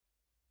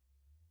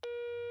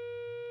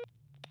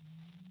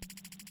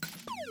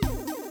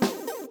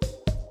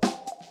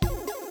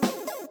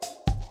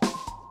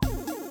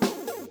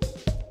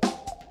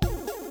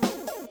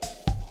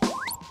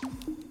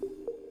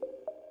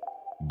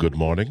Good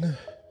morning,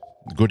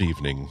 good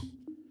evening,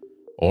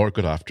 or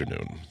good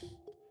afternoon.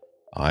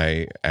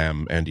 I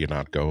am Andy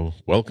Anatko,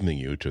 welcoming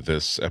you to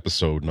this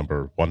episode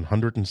number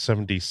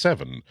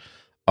 177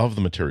 of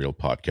the Material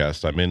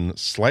Podcast. I'm in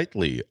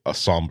slightly a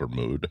somber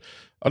mood.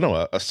 Oh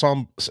no,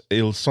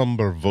 il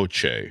somber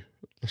voce,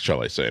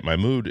 shall I say. My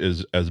mood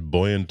is as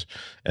buoyant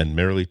and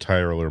merrily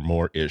Tyler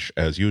Moore-ish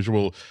as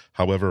usual.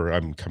 However,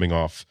 I'm coming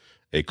off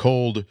a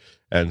cold,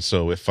 and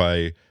so if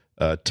I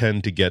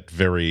tend to get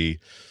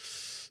very,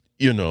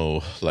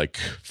 like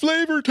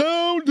Flavor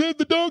Town and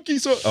the donkey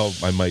song. Oh,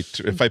 I might,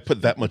 if I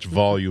put that much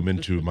volume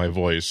into my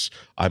voice,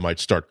 I might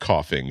start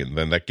coughing, and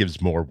then that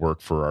gives more work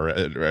for our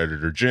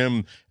editor,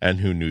 Jim,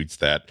 and who needs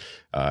that?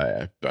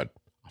 But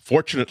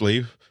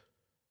fortunately,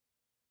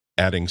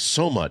 adding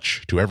so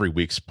much to every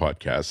week's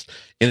podcast,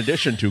 in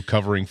addition to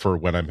covering for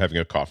when I'm having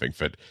a coughing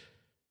fit,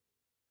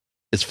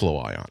 is Flo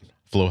Ion.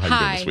 Flo, how you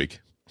doing this week?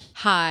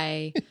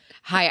 Hi.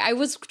 I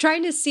was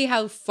trying to see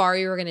how far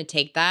you were going to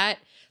take that.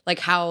 Like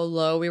how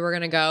low we were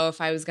going to go if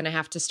I was going to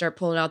have to start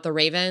pulling out the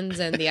Ravens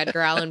and the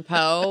Edgar Allan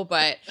Poe.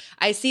 But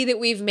I see that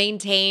we've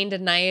maintained a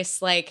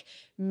nice like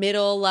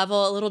middle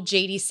level, a little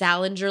J.D.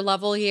 Salinger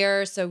level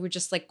here. So we're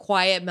just like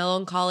quiet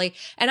melancholy.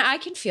 And I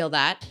can feel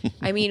that.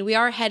 I mean, we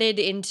are headed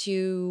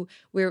into,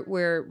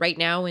 we're right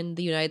now in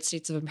the United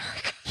States of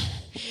America.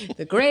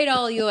 The great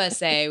all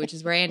USA, which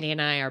is where Andy and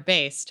I are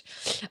based,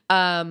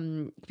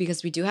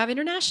 because we do have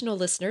international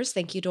listeners.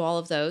 Thank you to all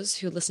of those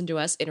who listen to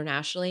us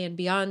internationally and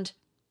beyond.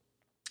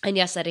 And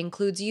yes, that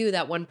includes you,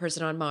 that one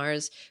person on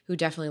Mars who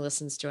definitely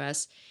listens to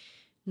us,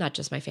 not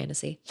just my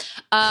fantasy.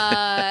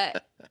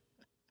 Where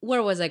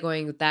was I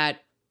going with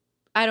that?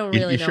 I don't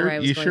really know where I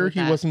was going with that. You sure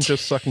he wasn't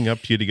just sucking up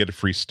to you to get a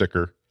free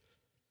sticker?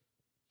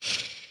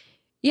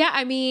 Yeah,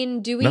 I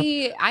mean, do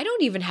we? No. I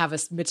don't even have a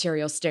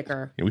material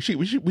sticker. Yeah,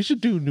 we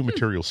should do new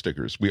material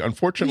stickers. We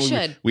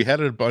unfortunately we had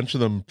a bunch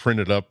of them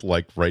printed up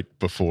like right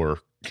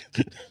before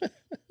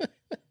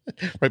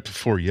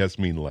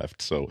Yasmin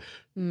left. So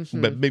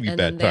but maybe and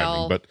bad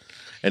timing.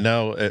 And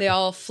now they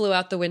all flew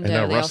out the window.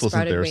 And now Russ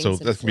isn't there, so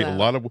that's gonna be a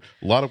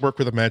lot of work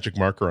with a magic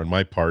marker on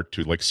my part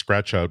to like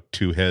scratch out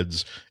two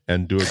heads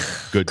and do a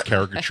good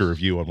caricature of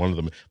you on one of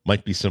them.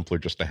 Might be simpler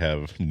just to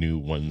have new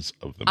ones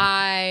of them.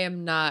 I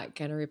am not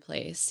gonna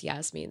replace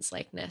Yasmin's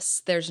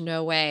likeness. There's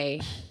no way.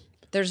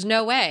 There's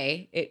no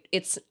way.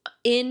 It's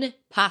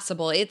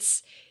impossible.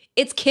 It's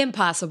Kim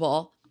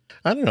possible.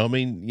 I don't know. I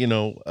mean,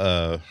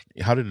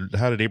 how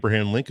did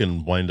Abraham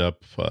Lincoln wind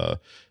up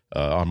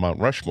on Mount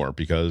Rushmore?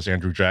 Because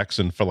Andrew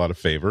Jackson fell out of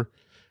favor.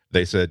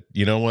 They said,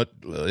 you know what?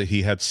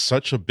 He had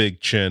such a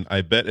big chin.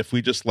 I bet if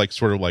we just like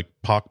sort of like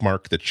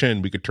pockmark the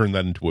chin, we could turn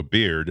that into a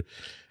beard,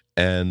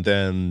 and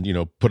then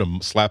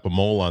slap a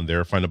mole on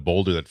there, find a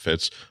boulder that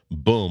fits.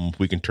 Boom,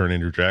 we can turn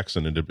Andrew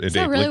Jackson into. Is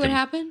that really Lincoln. What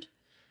happened?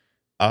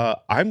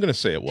 I'm going to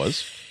say it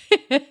was.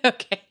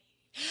 Okay.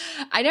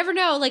 I never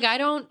know. Like, I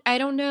don't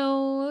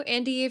know,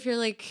 Andy, if you're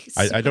like,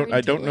 I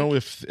don't know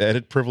if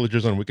edit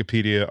privileges on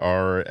Wikipedia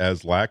are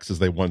as lax as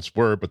they once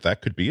were, but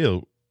that could be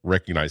a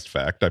recognized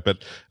fact. I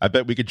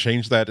bet we could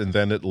change that, and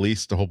then at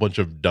least a whole bunch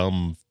of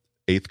dumb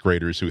 8th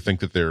graders who think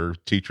that their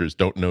teachers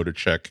don't know to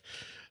check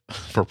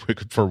for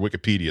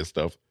Wikipedia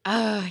stuff.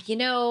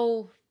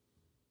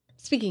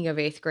 Speaking of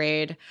 8th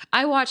grade,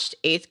 I watched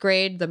 8th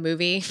Grade, the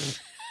movie.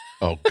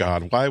 Oh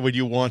God! Why would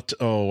you want to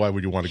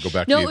go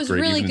back? No, to 8th grade? It was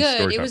really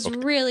good. It was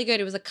really good.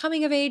 It was a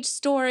coming of age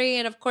story,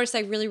 and of course, I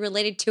really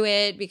related to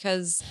it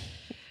because,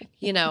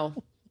 it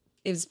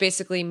was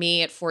basically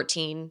me at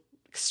 14,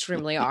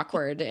 extremely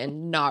awkward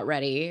and not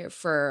ready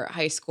for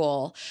high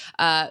school.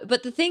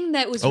 But the thing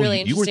that was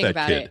really interesting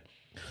about it,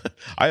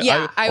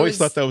 I always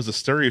thought that was a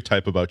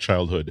stereotype about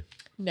childhood.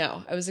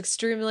 No, I was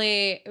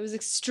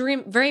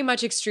very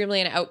much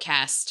extremely an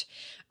outcast.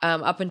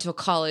 Up until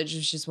college,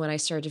 which is when I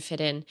started to fit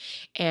in.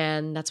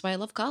 And that's why I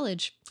love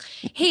college.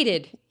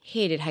 Hated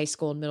high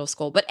school and middle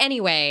school. But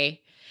anyway,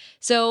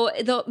 so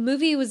the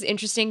movie was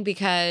interesting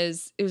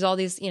because it was all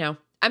these,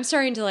 I'm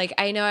starting to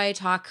I know I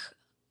talk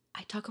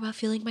about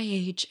feeling my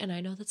age, and I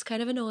know that's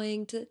kind of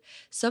annoying to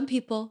some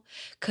people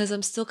because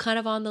I'm still kind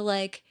of on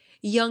the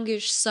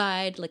youngish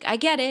side. I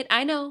get it.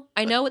 I know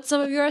what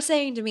some of you are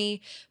saying to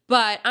me,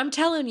 but I'm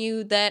telling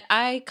you that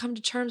I come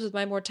to terms with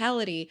my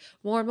mortality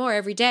more and more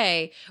every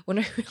day when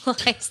I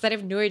realize that I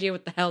have no idea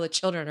what the hell the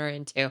children are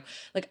into.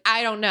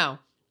 I don't know.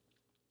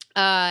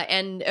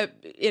 And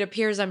it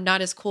appears I'm not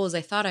as cool as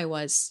I thought I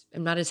was.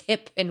 I'm not as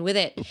hip and with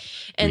it.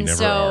 And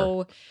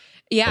so,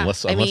 yeah.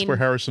 Unless we're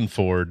Harrison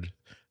Ford,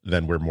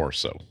 then we're more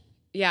so.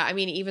 Yeah, I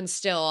mean, even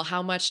still,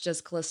 how much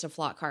does Callista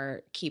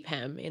Flockhart keep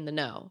him in the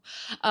know?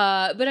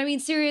 But I mean,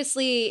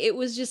 seriously, it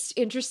was just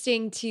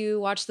interesting to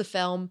watch the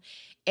film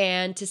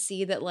and to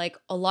see that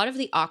a lot of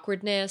the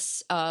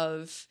awkwardness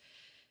of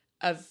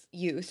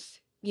youth,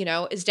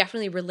 is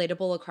definitely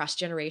relatable across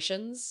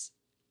generations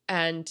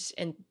and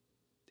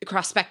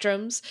across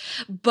spectrums.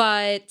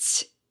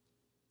 But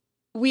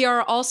we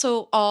are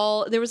also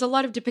all, there was a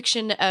lot of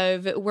depiction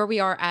of where we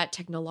are at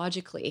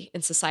technologically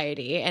in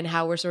society and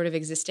how we're sort of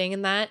existing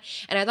in that.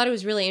 And I thought it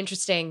was really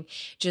interesting.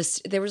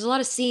 Just there was a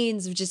lot of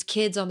scenes of just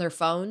kids on their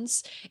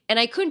phones. And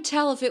I couldn't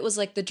tell if it was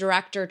like the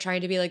director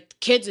trying to be like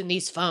kids in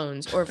these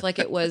phones, or if like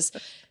it was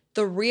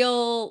the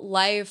real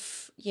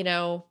life,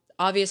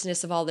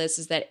 obviousness of all this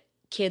is that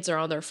kids are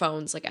on their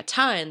phones like a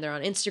ton. They're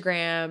on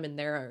Instagram and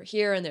they're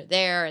here and they're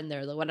there and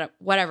they're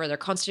whatever. They're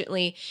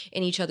constantly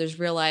in each other's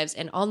real lives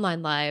and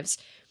online lives.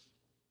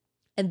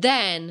 And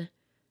then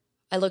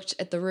I looked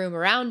at the room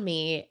around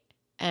me,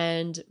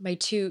 and my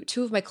two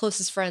of my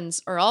closest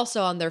friends are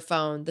also on their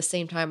phone the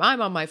same time I'm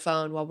on my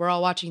phone while we're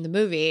all watching the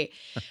movie.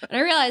 And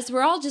I realized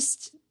we're all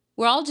just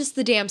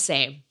the damn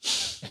same.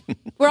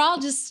 We're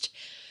all just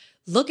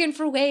looking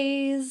for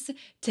ways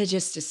to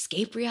just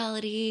escape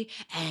reality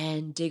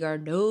and dig our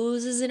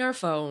noses in our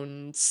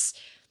phones.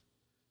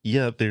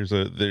 Yeah,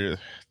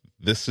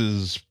 this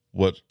is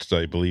what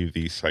I believe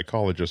the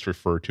psychologists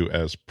refer to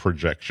as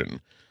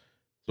projection.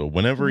 So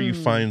whenever you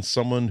find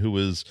someone who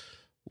is,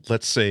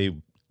 let's say,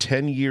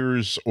 10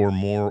 years or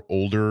more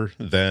older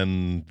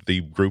than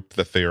the group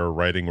that they are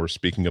writing or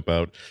speaking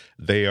about,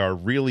 they are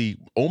really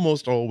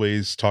almost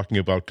always talking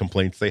about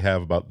complaints they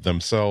have about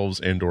themselves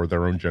and or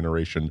their own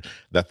generation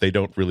that they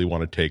don't really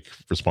want to take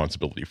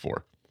responsibility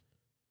for.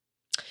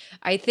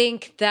 I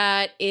think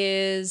that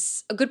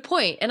is a good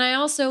point. And I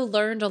also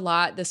learned a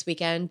lot this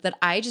weekend that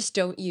I just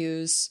don't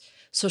use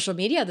social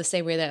media the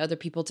same way that other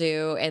people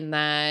do, and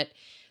that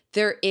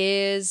there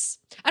is,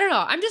 I don't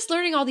know, I'm just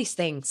learning all these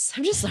things.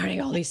 And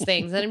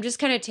I'm just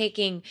kind of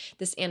taking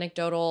this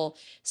anecdotal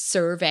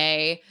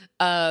survey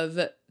of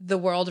the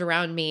world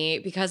around me,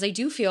 because I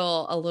do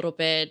feel a little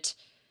bit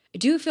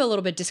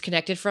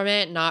disconnected from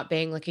it, not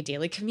being like a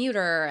daily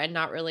commuter and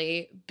not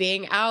really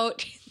being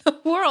out in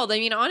the world. I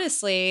mean,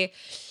 honestly.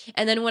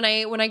 And then when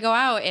I go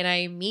out and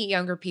I meet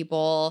younger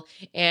people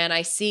and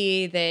I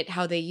see that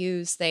how they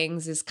use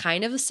things is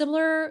kind of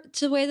similar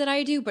to the way that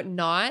I do, but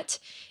not.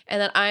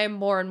 And that I'm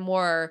more and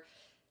more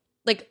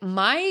like,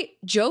 my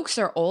jokes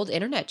are old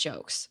internet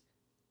jokes.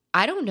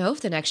 I don't know if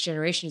the next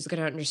generation is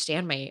going to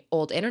understand my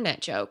old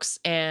internet jokes.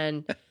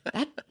 And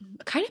that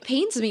kind of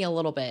pains me a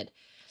little bit.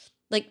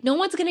 Like, no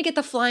one's going to get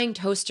the flying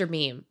toaster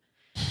meme,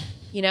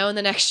 in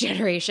the next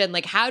generation.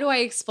 Like, how do I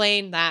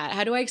explain that?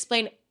 How do I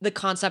explain the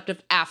concept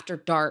of after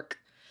dark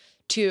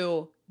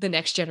to the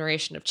next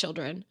generation of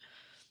children?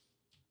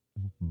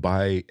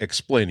 By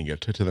explaining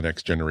it to the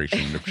next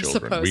generation of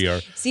children. We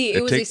are. See,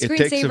 it takes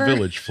a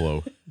village,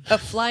 Flo.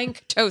 Of flying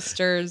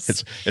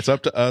toasters. It's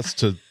up to us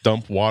to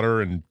dump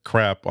water and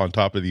crap on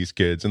top of these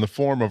kids in the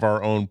form of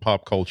our own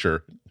pop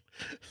culture,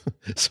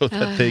 so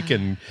that they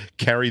can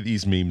carry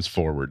these memes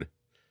forward.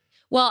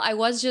 Well, I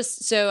was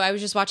just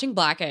watching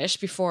Blackish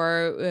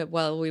before,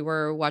 while we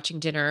were watching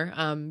dinner,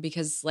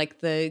 because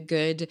like the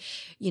good,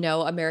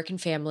 American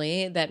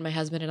family that my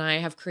husband and I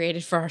have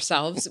created for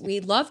ourselves, we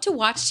love to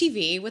watch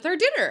TV with our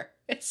dinner.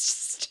 It's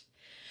just,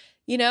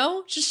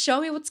 just show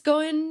me what's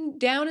going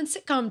down in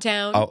sitcom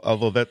town.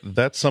 Although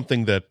that's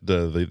something that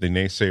the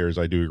naysayers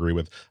I do agree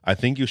with. I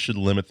think you should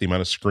limit the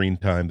amount of screen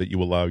time that you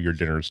allow your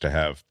dinners to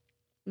have,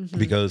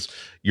 because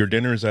your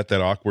dinner is at that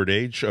awkward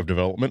age of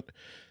development.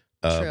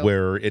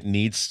 Where it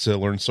needs to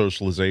learn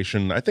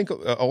socialization. I think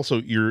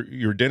also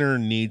your dinner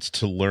needs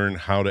to learn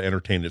how to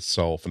entertain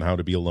itself and how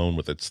to be alone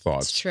with its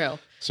thoughts. It's true.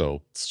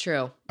 So it's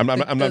true. I'm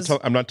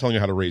not telling you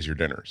how to raise your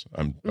dinners.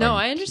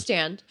 I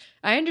understand.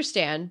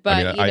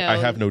 But I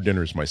have no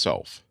dinners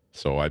myself,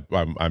 so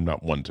I'm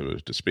not one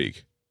to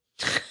speak.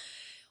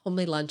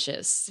 Only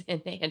lunches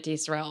in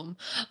Auntie's realm.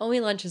 Only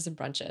lunches and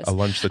brunches. A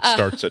lunch that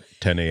starts at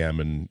 10 a.m.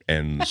 and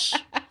ends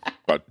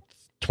about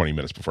 20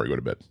 minutes before you go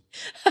to bed.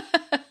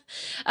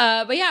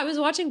 But yeah, I was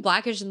watching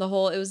Blackish, and it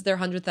was their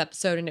 100th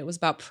episode, and it was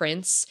about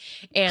Prince.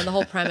 And the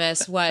whole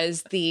premise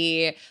was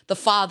the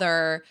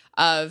father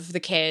of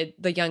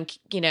the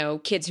young,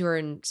 kids who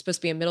are supposed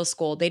to be in middle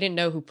school. They didn't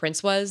know who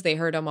Prince was. They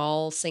heard them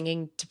all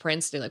singing to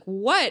Prince. They're like,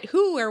 what,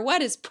 who, or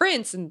what is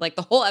Prince? And like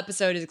the whole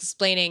episode is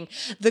explaining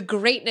the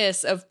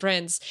greatness of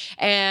Prince.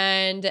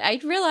 And I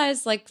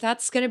realized like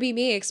that's going to be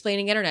me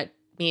explaining internet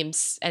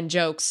memes and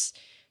jokes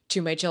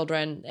to my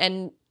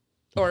children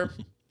or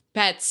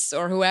pets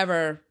or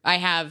whoever I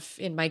have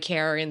in my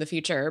care in the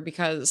future,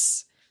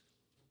 because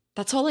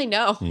that's all I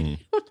know. I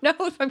don't know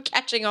if I'm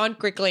catching on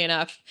quickly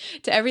enough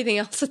to everything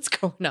else that's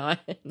going on.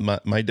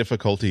 My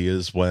difficulty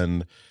is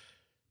when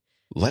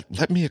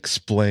let me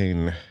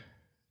explain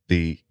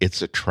the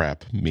 "it's a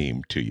trap"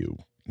 meme to you.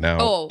 Now,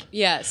 oh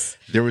yes,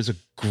 there was a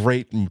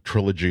great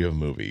trilogy of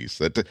movies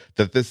that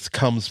this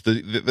comes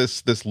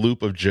this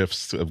loop of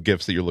gifs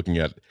that you're looking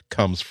at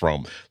comes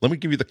from. Let me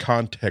give you the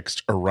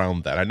context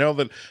around that. I know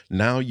that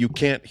now you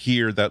can't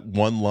hear that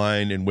one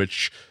line in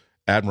which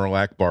Admiral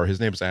Akbar, his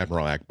name is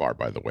Admiral Akbar,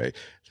 by the way,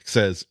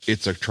 says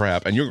it's a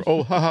trap, and you're,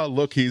 oh, haha,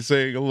 look, he's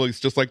saying, oh, it's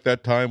just like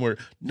that time where,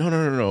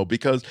 no,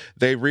 because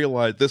they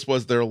realized this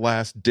was their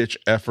last ditch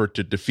effort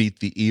to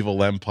defeat the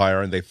evil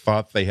empire, and they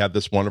thought they had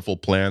this wonderful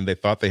plan. They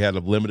thought they had a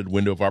limited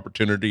window of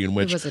opportunity in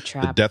which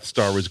the Death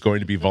Star was going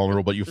to be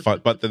vulnerable,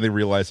 but then they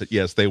realized that,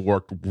 yes, they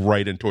worked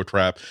right into a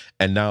trap,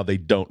 and now they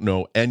don't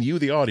know, and you,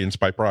 the audience,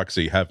 by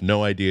proxy, have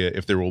no idea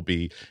if there will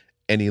be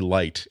any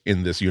light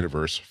in this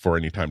universe for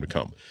any time to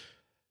come.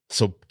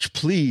 So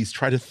please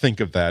try to think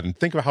of that, and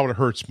think of how it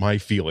hurts my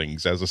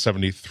feelings as a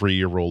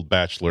 73-year-old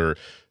bachelor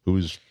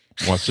who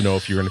wants to know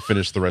if you're going to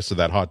finish the rest of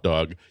that hot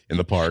dog in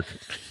the park.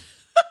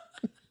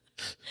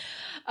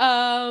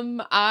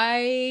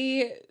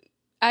 I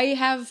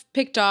have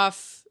picked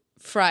off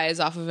fries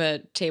off of a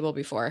table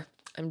before.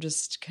 I'm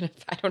just gonna,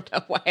 I don't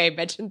know why I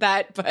mentioned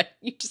that, but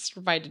you just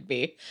reminded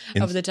me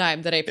of the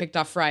time that I picked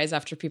off fries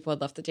after people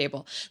had left the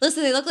table.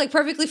 Listen, they look like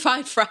perfectly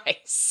fine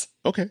fries.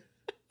 Okay.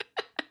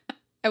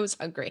 I was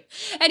hungry.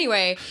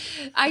 Anyway,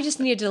 I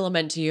just needed to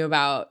lament to you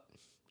about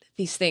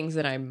these things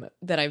that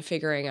I'm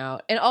figuring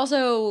out. And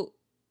also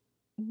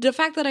the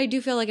fact that I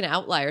do feel like an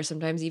outlier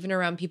sometimes, even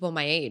around people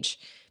my age,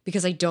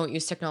 because I don't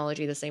use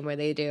technology the same way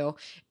they do.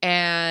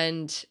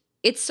 And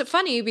it's so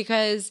funny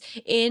because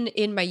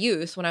in my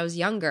youth, when I was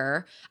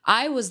younger,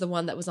 I was the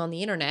one that was on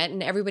the internet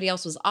and everybody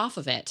else was off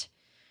of it.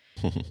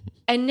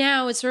 And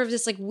now it's sort of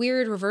this like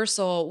weird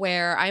reversal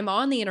where I'm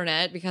on the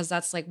internet because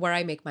that's like where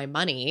I make my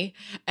money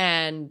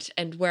and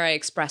where I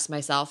express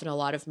myself, and a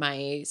lot of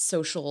my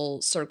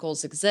social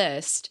circles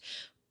exist.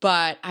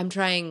 But I'm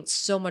trying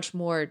so much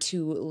more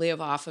to live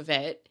off of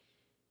it,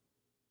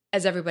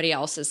 as everybody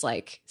else is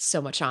like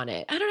so much on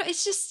it. I don't know.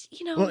 It's just,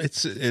 you know. Well,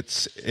 it's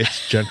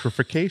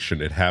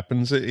gentrification. It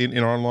happens in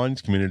online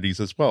communities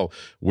as well.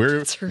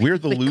 We're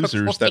the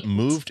losers that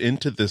moved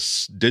into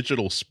this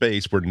digital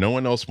space where no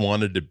one else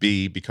wanted to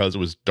be because it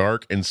was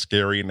dark and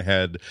scary and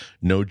had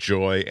no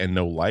joy and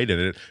no light in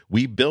it.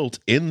 We built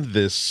in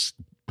this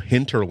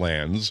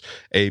hinterlands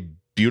a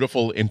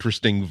beautiful,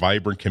 interesting,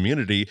 vibrant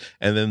community.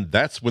 And then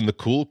that's when the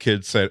cool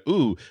kids said,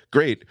 ooh,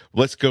 great,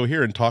 let's go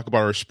here and talk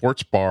about our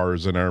sports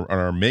bars and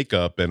our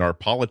makeup and our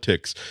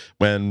politics.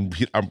 When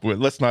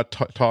let's not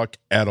talk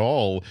at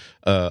all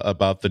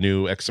about the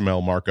new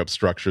XML markup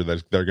structure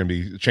that there are going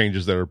to be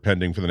changes that are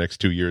pending for the next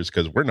 2 years,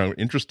 because we're not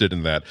interested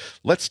in that.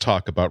 Let's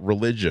talk about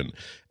religion.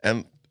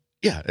 And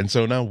yeah, and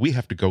so now we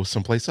have to go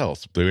someplace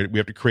else. We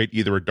have to create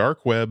either a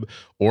dark web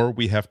or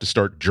we have to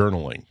start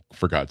journaling,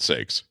 for God's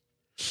sakes.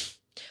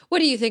 What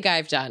do you think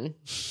I've done?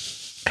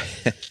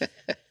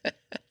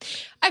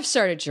 I've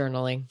started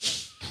journaling.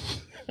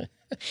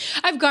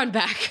 I've gone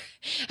back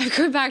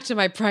to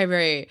my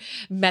primary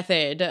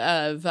method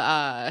of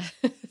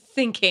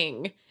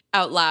thinking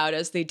out loud,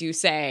 as they do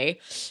say.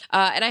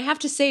 And I have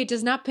to say, it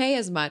does not pay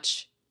as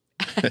much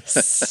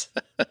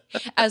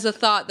as a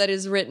thought that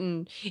is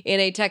written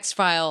in a text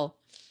file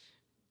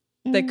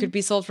that could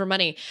be sold for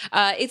money.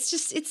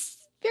 It's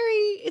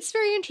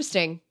very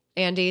interesting,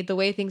 Andy, the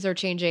way things are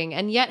changing,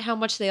 and yet how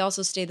much they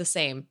also stay the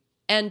same.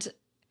 And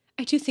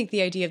I do think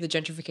the idea of the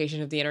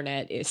gentrification of the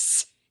internet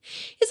is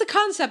a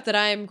concept that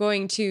I'm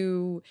going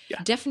to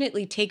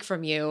definitely take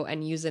from you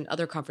and use in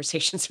other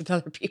conversations with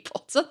other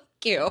people. So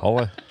thank you.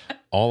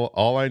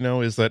 All I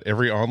know is that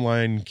every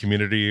online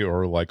community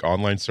or like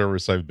online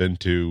service I've been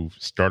to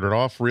started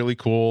off really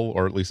cool,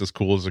 or at least as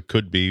cool as it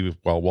could be,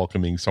 while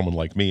welcoming someone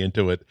like me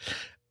into it.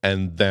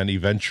 And then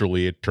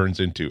eventually it turns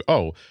into,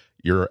 oh,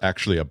 you're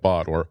actually a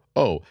bot, or,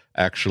 oh,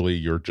 actually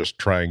you're just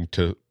trying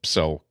to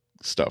sell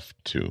stuff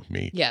to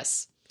me.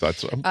 Yes.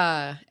 That's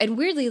and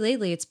weirdly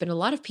lately, it's been a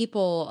lot of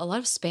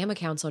spam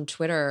accounts on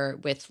Twitter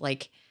with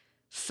like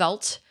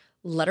felt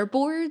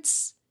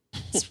letterboards.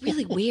 It's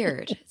really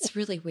weird. It's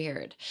really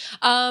weird.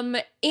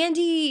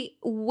 Andy,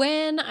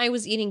 when I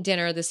was eating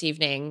dinner this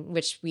evening,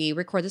 which we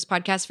record this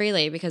podcast very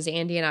late because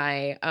Andy and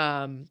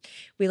I,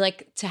 we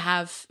like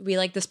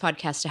this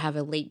podcast to have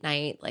a late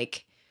night,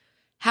 like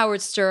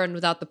Howard Stern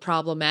without the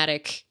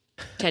problematic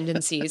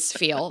tendencies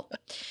feel,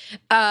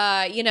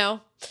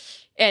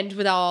 and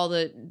with all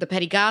the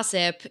petty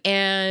gossip.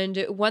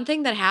 And one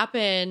thing that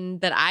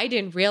happened that I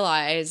didn't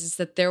realize is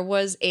that there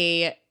was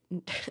a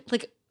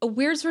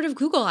weird sort of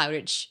Google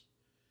outage,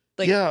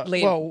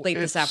 late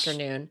this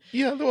afternoon.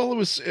 Yeah, well, it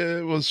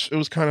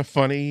was kind of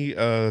funny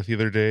the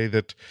other day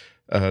that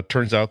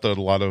turns out that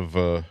a lot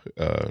of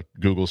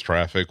Google's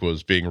traffic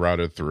was being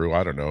routed through,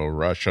 I don't know,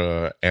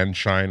 Russia and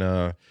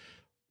China,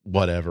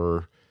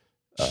 whatever.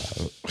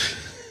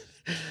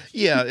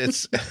 Yeah,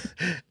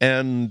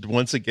 and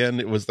once again,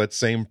 it was that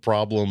same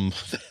problem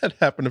that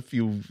happened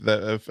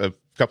a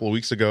couple of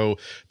weeks ago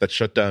that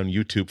shut down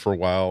YouTube for a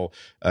while.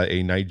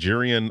 A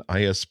Nigerian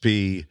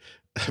ISP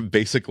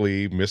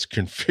basically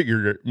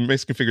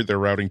misconfigured their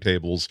routing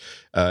tables,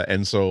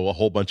 and so a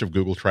whole bunch of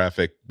Google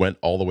traffic went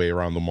all the way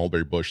around the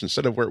mulberry bush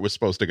instead of where it was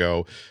supposed to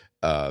go.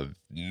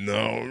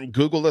 No,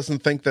 Google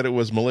doesn't think that it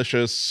was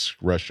malicious.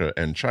 Russia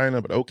and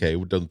China, but okay,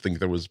 doesn't think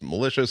that was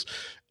malicious.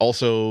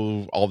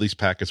 Also, all these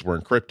packets were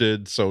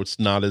encrypted, so it's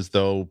not as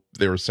though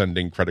they were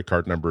sending credit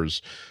card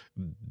numbers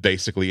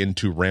basically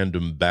into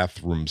random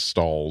bathroom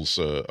stalls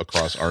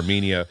across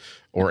Armenia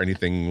or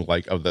anything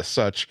like of the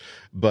such.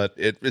 But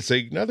it's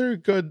another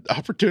good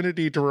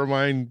opportunity to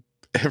remind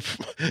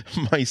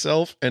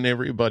myself and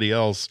everybody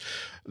else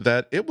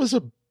that it was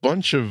a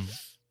bunch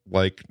of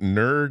like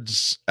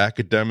nerds,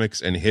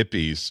 academics, and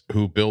hippies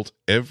who built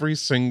every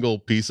single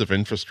piece of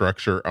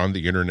infrastructure on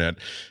the internet.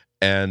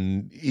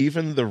 And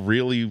even the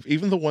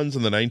ones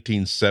in the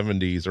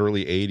 1970s,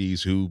 early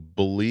 80s who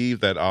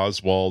believed that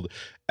Oswald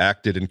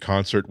acted in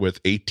concert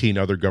with 18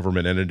 other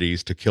government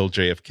entities to kill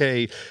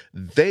JFK,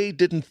 they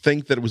didn't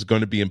think that it was going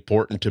to be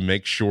important to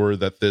make sure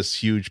that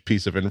this huge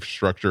piece of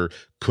infrastructure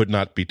could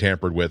not be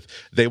tampered with.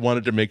 They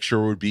wanted to make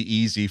sure it would be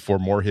easy for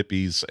more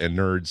hippies and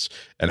nerds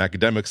and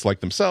academics like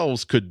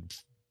themselves could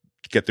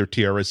get their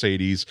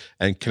TRS-80s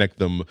and connect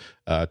them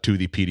to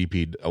the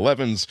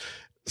PDP-11s.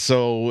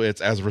 So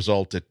it's as a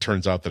result, it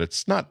turns out that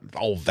it's not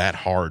all that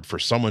hard for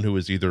someone who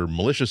is either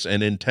malicious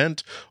in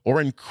intent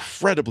or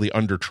incredibly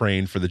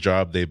undertrained for the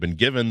job they've been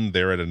given.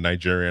 They're at a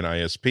Nigerian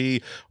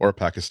ISP or a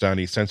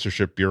Pakistani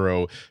censorship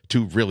bureau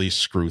to really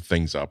screw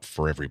things up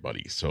for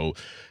everybody. So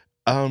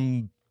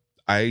I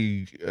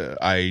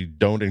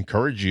don't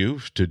encourage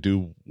you to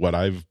do what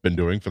I've been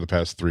doing for the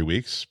past 3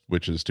 weeks,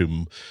 which is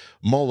to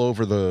mull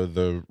over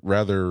the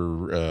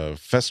rather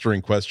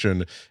festering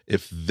question: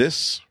 if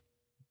this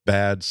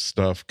bad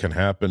stuff can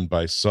happen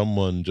by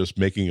someone just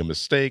making a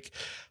mistake,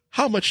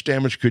 how much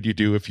damage could you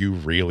do if you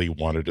really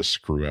wanted to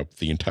screw up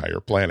the entire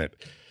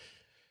planet?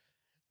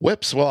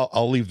 Whips. Well,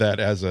 I'll leave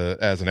that as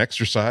an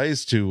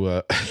exercise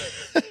to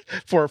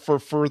for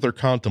further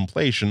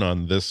contemplation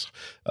on this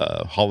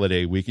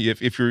holiday week.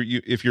 If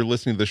you're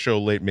listening to the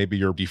show late, maybe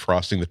you're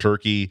defrosting the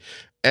turkey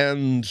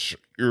and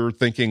you're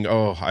thinking,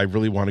 oh, I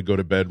really want to go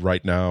to bed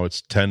right now.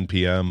 It's 10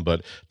 p.m.,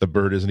 but the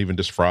bird isn't even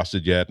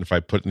defrosted yet. And if I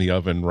put it in the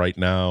oven right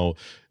now,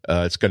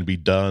 it's going to be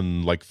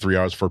done like 3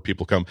 hours before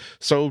people come.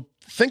 So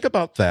think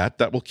about that.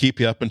 That will keep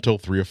you up until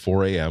 3 or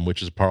 4 a.m.,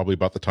 which is probably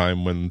about the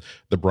time when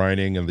the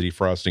brining and the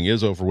defrosting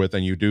is over with,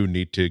 and you do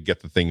need to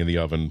get the thing in the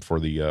oven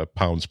for the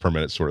pounds per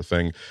minute sort of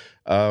thing.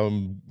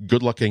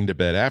 Good luck getting to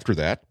bed after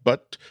that,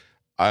 but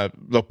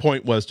the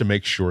point was to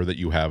make sure that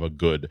you have a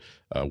good,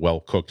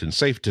 well-cooked and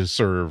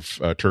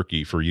safe-to-serve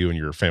turkey for you and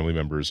your family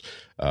members.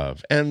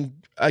 And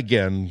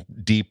again,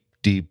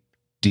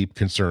 deep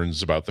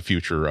concerns about the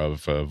future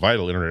of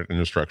vital internet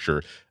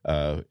infrastructure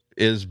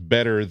is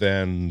better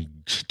than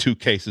 2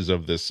 cases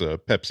of this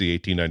Pepsi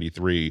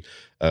 1893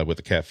 with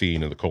the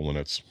caffeine and the cola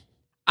nuts.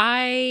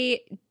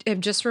 I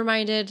am just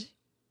reminded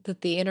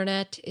that the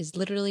internet is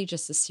literally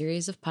just a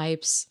series of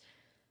pipes.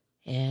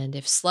 And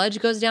if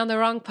sludge goes down the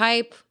wrong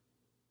pipe,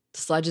 the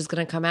sludge is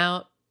going to come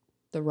out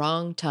the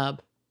wrong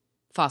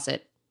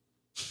faucet.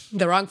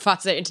 The wrong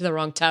faucet into the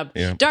wrong tub.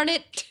 Yeah. Darn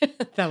it.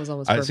 That was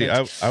almost perfect.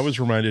 I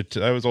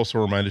was also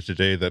reminded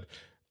today that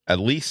at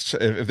least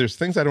if there's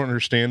things I don't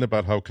understand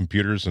about how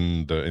computers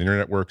and the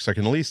internet works, I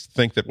can at least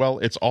think that, well,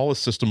 it's all a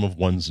system of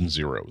ones and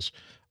zeros.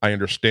 I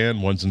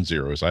understand ones and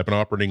zeros. I've been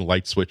operating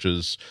light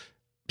switches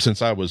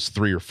since I was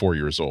 3 or 4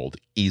 years old,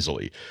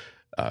 easily.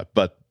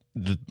 But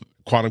the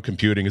quantum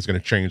computing is going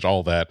to change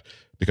all that,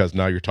 because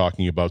now you're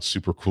talking about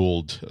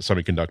supercooled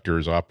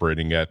semiconductors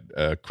operating at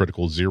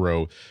critical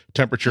zero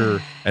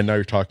temperature, and now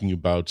you're talking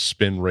about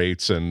spin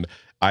rates. And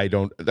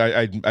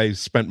I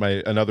spent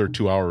another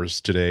 2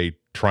 hours today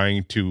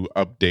trying to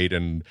update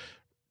and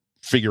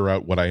figure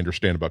out what I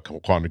understand about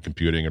quantum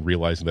computing, and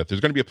realizing that there's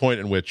going to be a point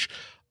in which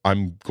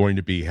I'm going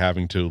to be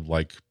having to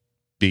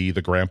be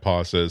the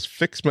grandpa says,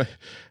 fix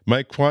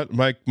my quantum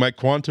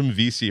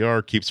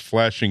VCR keeps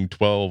flashing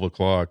 12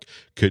 o'clock.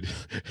 Could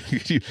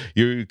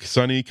you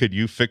Sonny, could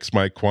you fix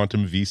my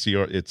quantum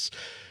VCR? It's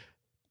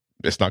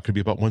not going to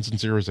be about ones and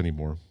zeros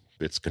anymore.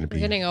 It's going to be...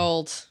 We're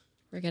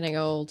getting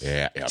old.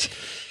 Yeah.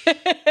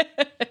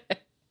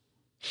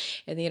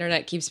 And the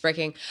internet keeps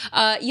breaking.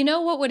 You know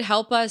what would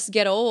help us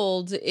get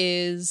old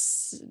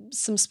is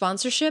some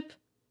sponsorship.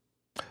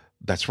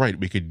 That's right.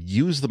 We could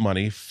use the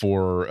money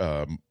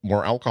for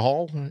more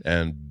alcohol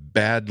and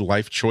bad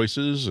life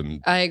choices,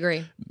 and I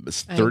agree.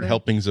 Third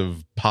helpings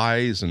of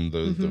pies and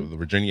the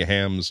Virginia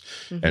hams,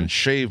 and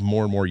shave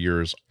more and more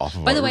years off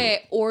of. By the way,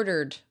 I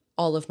ordered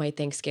all of my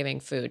Thanksgiving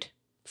food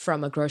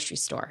from a grocery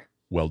store.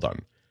 Well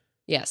done.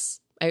 Yes,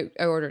 I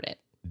ordered it.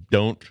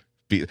 Don't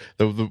be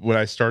when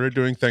I started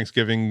doing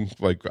Thanksgiving,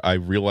 I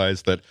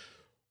realized that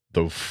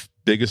the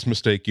biggest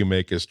mistake you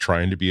make is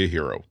trying to be a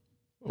hero.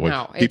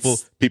 No,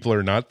 People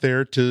are not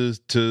there to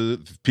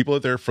people are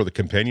there for the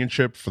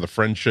companionship, for the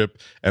friendship,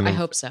 and I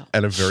hope so.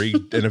 and a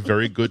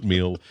very good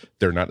meal.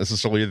 They're not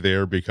necessarily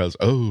there because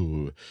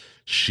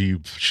she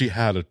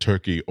had a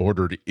turkey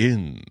ordered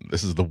in.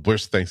 This is the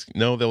worst thing.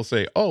 No, they'll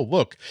say, oh,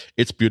 look,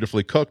 it's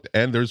beautifully cooked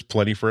and there's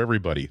plenty for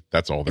everybody.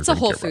 That's all they're. It's a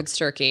Whole Foods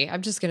turkey.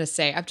 I'm just gonna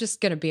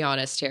be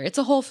honest here. It's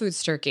a Whole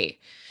Foods turkey,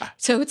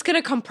 so it's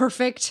gonna come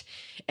perfect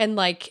and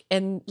like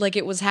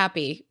it was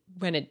happy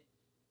when it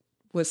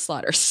was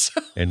slaughtered. So.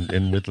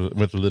 And with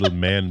a little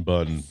man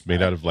bun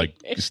made out of like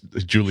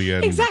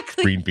julienne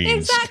green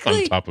beans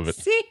on top of it.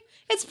 See,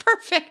 it's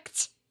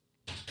perfect.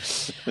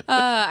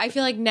 I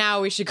feel like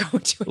now we should go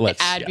to an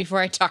ad before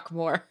I talk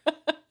more.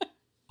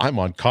 I'm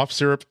on cough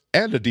syrup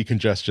and a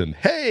decongestion.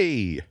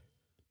 Hey!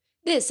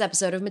 This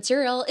episode of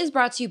Material is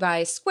brought to you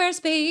by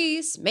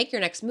Squarespace. Make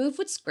your next move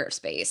with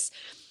Squarespace.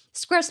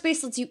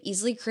 Squarespace lets you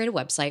easily create a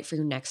website for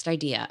your next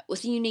idea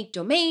with a unique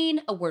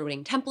domain,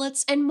 award-winning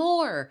templates, and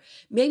more.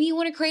 Maybe you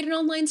want to create an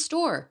online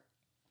store.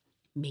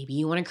 Maybe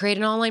you want to create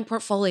an online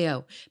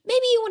portfolio.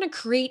 Maybe you want to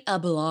create a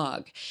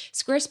blog.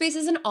 Squarespace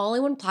is an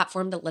all-in-one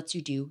platform that lets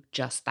you do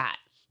just that.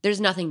 There's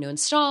nothing to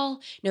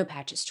install, no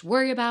patches to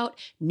worry about,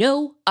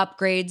 no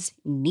upgrades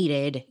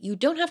needed. You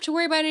don't have to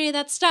worry about any of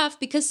that stuff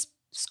because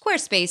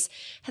Squarespace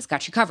has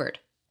got you covered.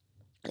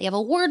 They have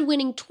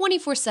award-winning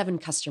 24/7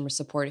 customer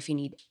support if you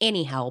need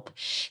any help.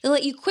 They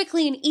let you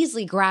quickly and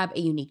easily grab a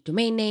unique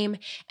domain name,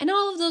 and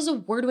all of those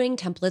award-winning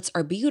templates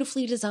are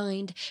beautifully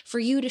designed for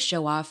you to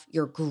show off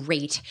your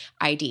great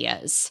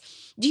ideas.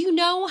 Do you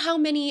know how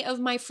many of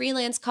my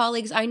freelance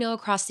colleagues I know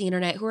across the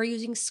internet who are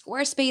using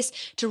Squarespace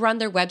to run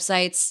their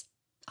websites?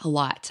 A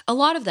lot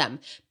of them,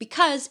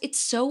 because it's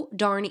so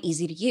darn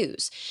easy to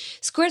use.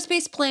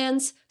 Squarespace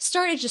plans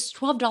start at just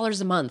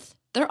 $12 a month.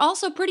 They're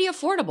also pretty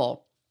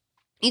affordable.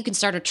 You can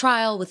start a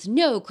trial with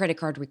no credit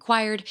card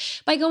required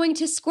by going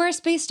to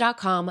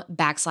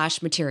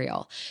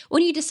squarespace.com/material.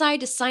 When you decide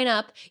to sign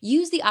up,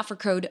 use the offer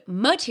code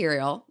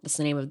MATERIAL, that's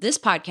the name of this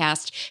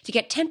podcast, to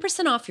get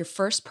 10% off your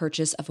first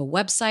purchase of a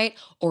website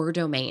or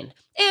domain.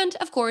 And,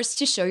 of course,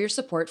 to show your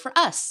support for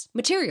us,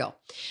 Material.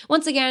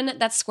 Once again,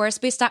 that's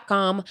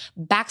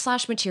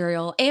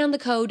squarespace.com/material and the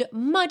code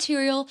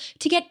MATERIAL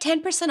to get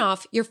 10%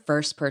 off your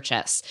first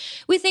purchase.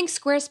 We thank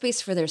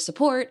Squarespace for their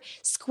support.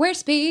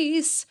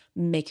 Squarespace,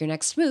 make your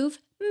next move,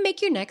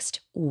 make your next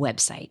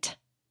website.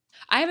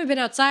 I haven't been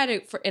outside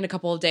in a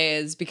couple of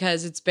days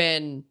because it's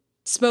been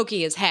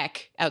smoky as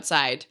heck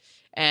outside,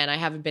 and I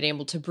haven't been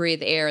able to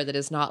breathe air that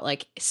is not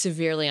like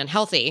severely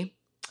unhealthy.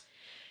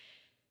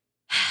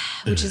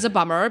 Which is a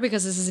bummer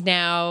because this is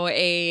now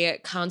a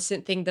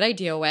constant thing that I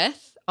deal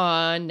with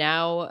on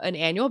now an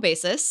annual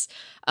basis.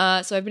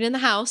 So I've been in the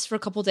house for a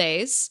couple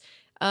days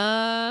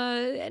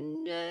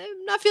and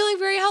not feeling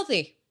very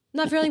healthy.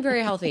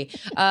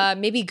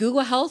 Maybe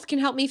Google Health can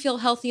help me feel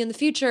healthy in the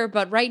future,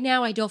 but right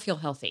now I don't feel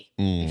healthy.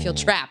 I feel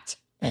trapped.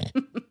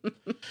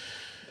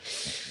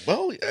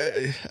 Well,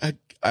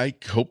 I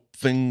hope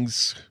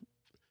things.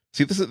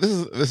 See, this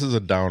is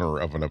a downer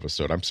of an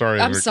episode. I'm sorry.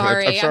 I'm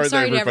sorry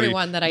to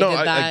everyone that I did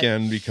that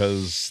again,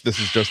 because this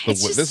is just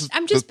the.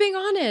 I'm just being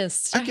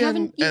honest.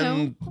 Again, I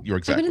haven't, you're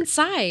exactly.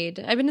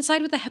 I've been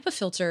inside with the HEPA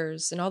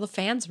filters and all the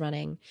fans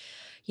running.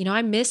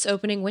 I miss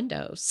opening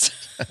windows.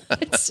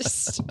 It's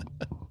just,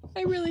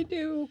 I really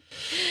do.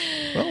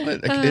 Well,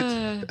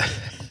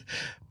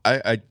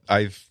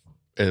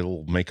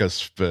 it'll make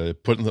us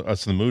put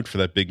us in the mood for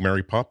that big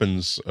Mary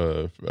Poppins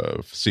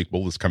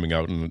sequel that's coming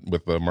out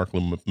with Mark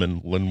Lin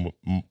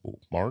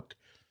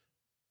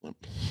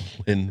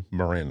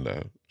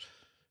Miranda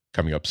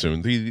coming up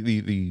soon.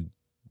 The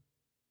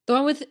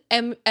one with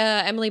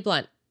Emily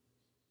Blunt.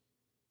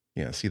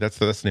 Yeah, see, that's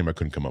the name I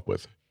couldn't come up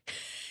with.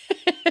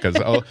 Because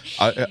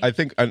I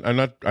think I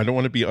don't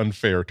want to be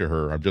unfair to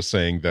her. I'm just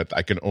saying that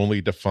I can only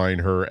define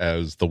her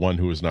as the one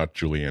who is not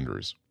Julie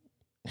Andrews.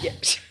 Yeah.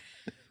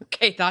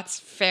 Okay, that's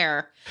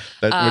fair.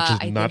 Which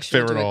is not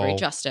fair at all. Great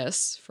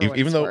justice, for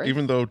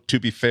even though, to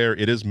be fair,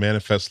 it is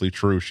manifestly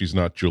true. She's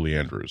not Julie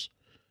Andrews.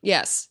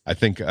 Yes, I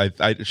think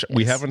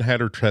we haven't had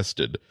her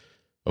tested.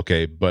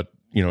 Okay, but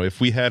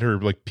if we had her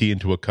like pee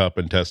into a cup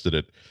and tested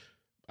it,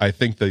 I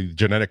think the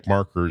genetic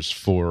markers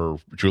for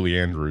Julie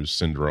Andrews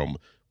syndrome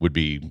would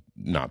be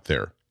not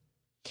there.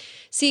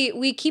 See,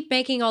 we keep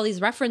making all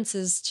these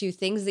references to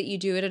things that you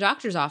do at a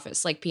doctor's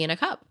office, like pee in a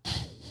cup.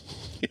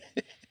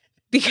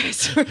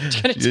 Because we're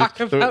going to talk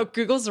about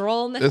Google's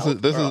role in the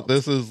health world.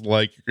 This is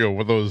like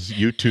one of those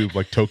YouTube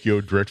like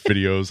Tokyo Drift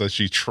videos as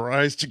she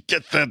tries to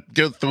get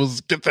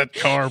that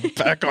car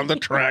back on the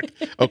track.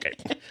 Okay,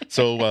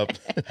 so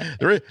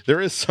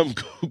there is some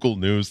Google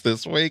news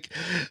this week,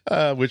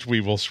 which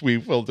we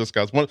will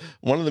discuss.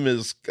 One of them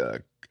is.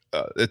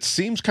 It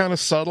seems kind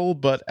of subtle,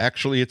 but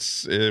actually,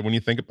 it's when you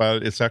think about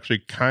it, it's actually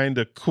kind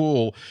of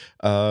cool.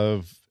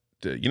 You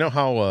know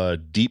how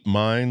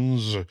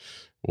DeepMind's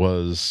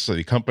was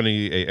a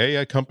company, a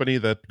AI company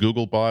that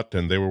Google bought,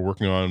 and they were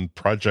working on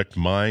Project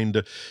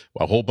Mind,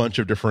 a whole bunch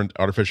of different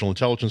artificial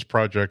intelligence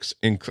projects,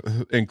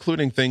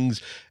 including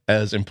things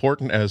as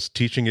important as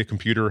teaching a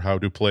computer how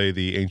to play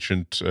the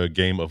ancient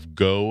game of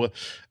Go,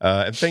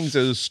 and things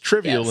as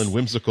trivial and Yes.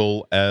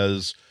 whimsical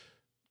as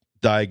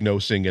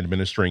diagnosing and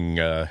administering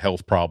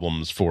health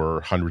problems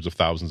for hundreds of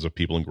thousands of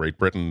people in Great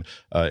Britain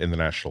in the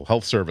National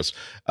Health Service.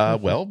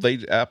 Well,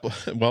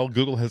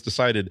 Google has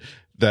decided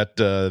that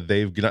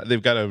they've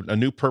got a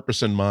new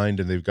purpose in mind,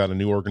 and they've got a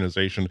new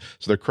organization.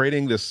 So they're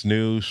creating this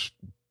new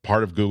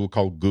part of Google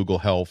called Google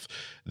Health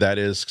that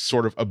is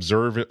sort of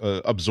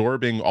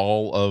absorbing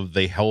all of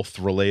the health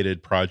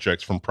related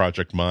projects from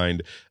Project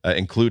Mind,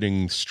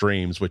 including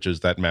Streams, which is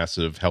that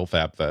massive health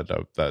app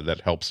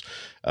that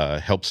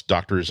helps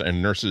doctors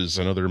and nurses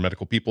and other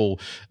medical people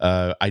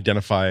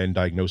identify and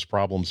diagnose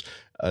problems.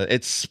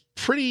 It's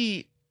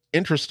pretty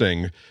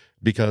interesting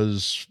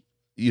because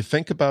you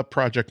think about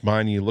Project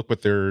Mind, you look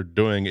what they're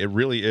doing. It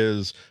really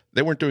is.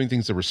 They weren't doing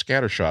things that were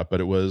scattershot, but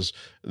it was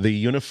the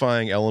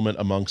unifying element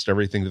amongst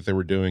everything that they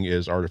were doing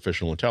is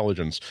artificial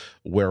intelligence.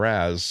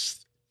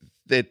 Whereas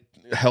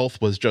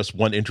health was just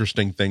one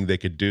interesting thing they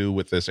could do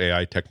with this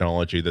AI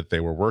technology that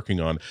they were working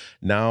on.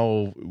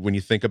 Now, when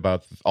you think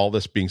about all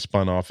this being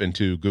spun off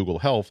into Google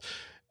Health,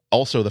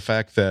 also the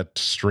fact that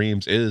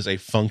Streams is a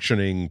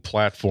functioning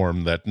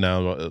platform that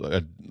now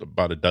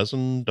about a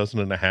dozen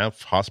and a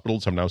half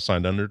hospitals have now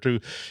signed under to,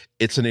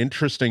 it's an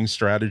interesting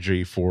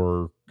strategy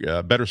for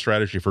better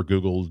strategy for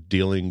Google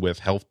dealing with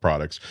health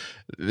products.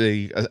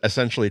 They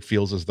essentially, it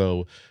feels as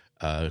though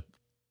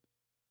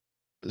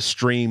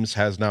Streams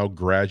has now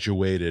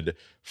graduated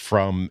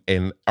from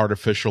an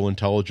artificial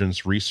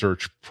intelligence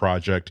research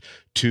project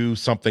to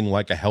something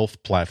like a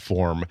health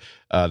platform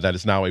that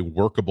is now a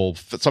workable,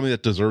 something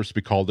that deserves to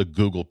be called a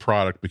Google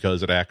product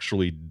because it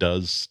actually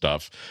does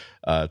stuff.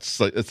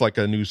 It's like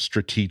a new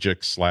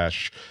strategic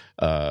 /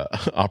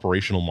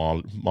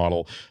 operational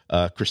model.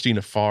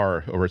 Christina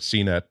Farr over at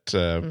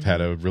CNET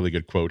had a really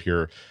good quote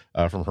here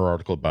from her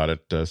article about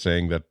it,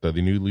 saying that the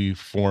newly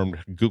formed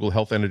Google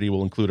Health entity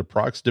will include a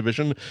products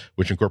division,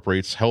 which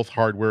incorporates health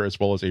hardware as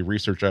well as a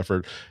research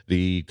effort.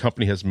 The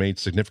company has made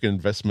significant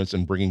investments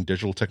in bringing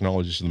digital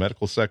technologies to the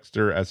medical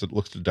sector as it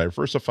looks to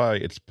diversify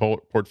its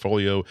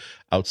portfolio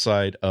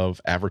outside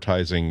of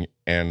advertising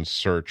and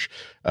search.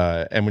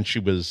 And when she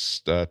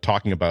was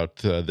talking about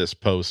this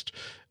post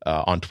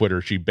on Twitter,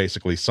 she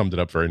basically summed it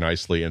up very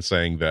nicely in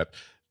saying that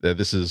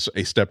this is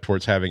a step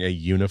towards having a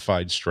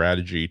unified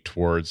strategy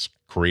towards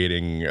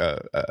creating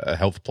a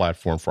health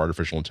platform for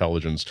artificial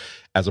intelligence,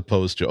 as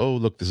opposed to, oh,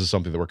 look, this is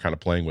something that we're kind of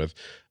playing with.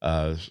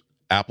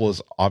 Apple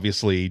is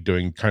obviously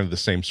doing kind of the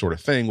same sort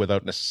of thing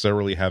without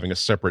necessarily having a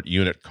separate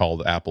unit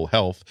called Apple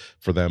Health.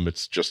 For them,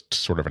 it's just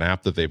sort of an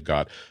app that they've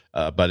got.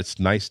 But it's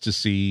nice to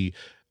see.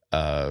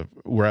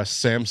 Whereas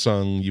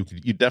Samsung,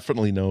 you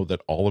definitely know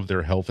that all of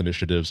their health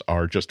initiatives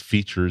are just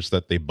features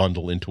that they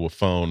bundle into a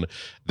phone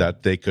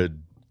that they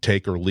could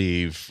take or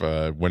leave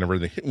whenever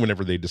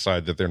they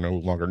decide that they're no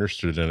longer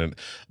interested in it,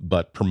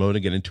 but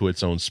promoting it into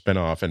its own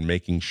spinoff and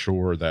making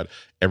sure that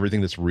everything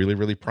that's really,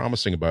 really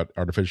promising about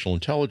artificial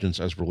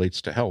intelligence as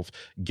relates to health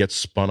gets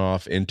spun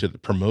off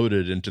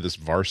promoted into this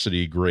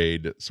varsity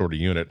grade sort of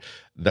unit.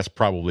 That's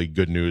probably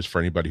good news for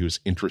anybody who's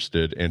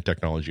interested in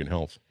technology and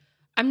health.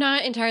 I'm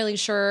not entirely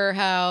sure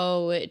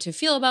how to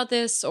feel about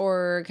this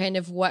or kind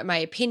of what my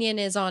opinion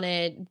is on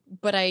it,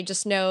 but I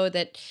just know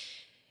that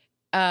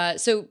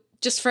so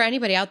just for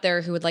anybody out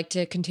there who would like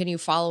to continue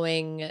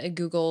following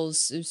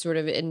Google's sort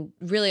of and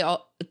really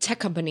all tech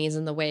companies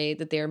in the way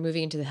that they are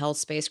moving into the health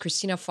space,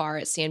 Christina Farr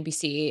at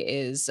CNBC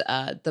is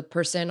the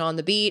person on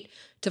the beat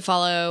to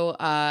follow.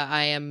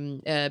 I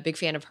am a big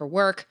fan of her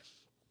work,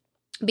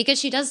 because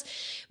she does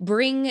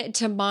bring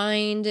to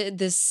mind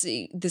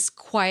this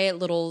quiet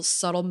little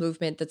subtle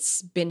movement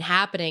that's been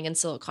happening in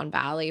Silicon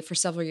Valley for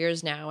several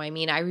years now. I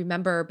mean, I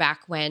remember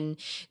back when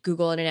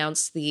Google had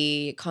announced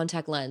the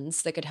contact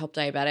lens that could help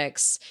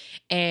diabetics,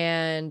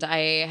 and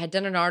I had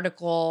done an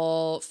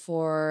article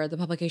for the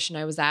publication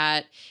I was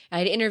at. I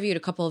had interviewed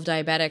a couple of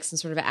diabetics and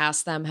sort of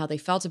asked them how they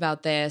felt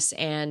about this,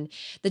 and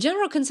the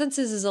general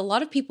consensus is a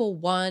lot of people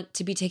want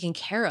to be taken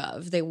care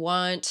of. They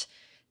want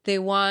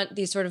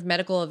these sort of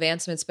medical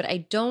advancements, but I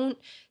don't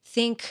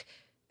think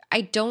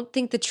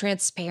the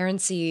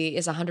transparency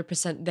is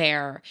 100%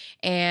 there.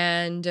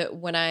 And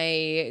when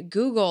I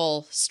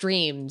Google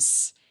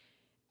Streams,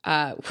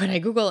 when I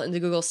Google in the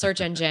Google search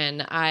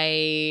engine,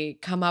 I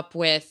come up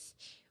with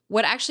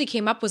what actually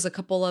came up was a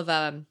couple of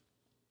and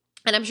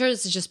I'm sure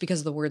this is just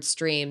because of the word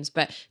streams,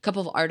 but a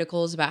couple of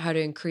articles about how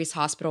to increase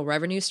hospital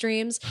revenue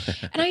streams.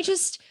 And I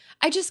just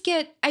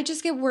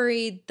get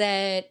worried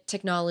that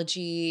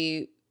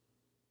technology,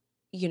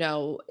 you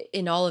know,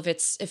 in all of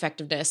its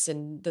effectiveness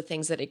and the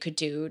things that it could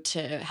do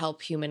to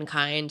help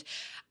humankind,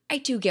 I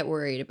do get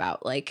worried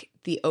about like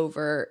the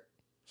over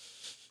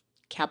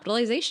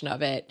capitalization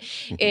of it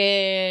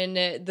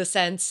in the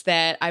sense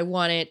that I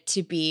want it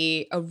to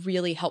be a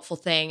really helpful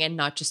thing and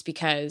not just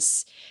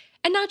because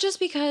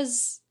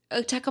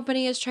a tech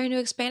company is trying to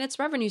expand its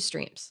revenue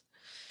streams.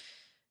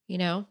 You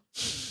know?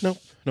 Nope.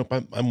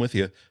 I'm with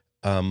you.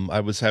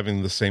 I was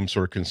having the same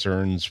sort of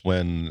concerns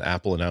when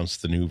Apple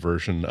announced the new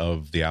version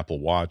of the Apple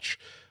Watch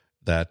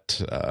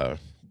that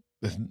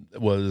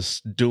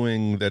was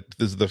doing that.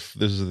 This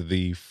is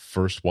the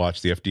first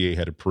watch the FDA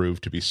had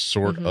approved to be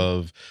sort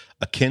of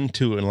akin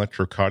to an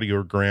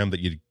electrocardiogram that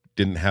you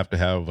didn't have to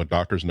have a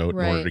doctor's note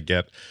in order to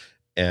get.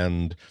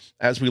 And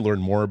as we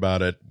learned more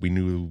about it, we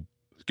knew.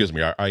 Excuse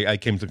me. I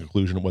came to the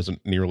conclusion it wasn't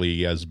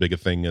nearly as big a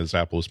thing as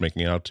Apple was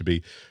making it out to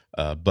be.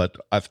 But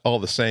all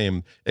the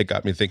same, it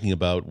got me thinking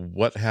about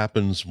what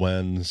happens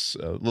when,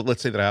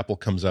 let's say that Apple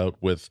comes out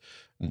with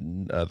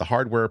the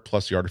hardware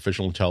plus the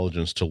artificial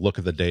intelligence to look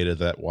at the data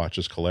that watch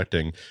is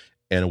collecting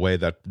in a way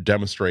that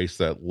demonstrates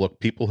that,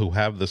 look, people who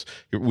have this,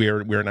 we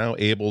are now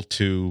able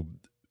to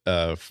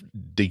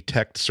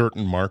detect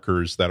certain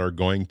markers that are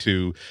going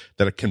to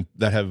that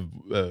have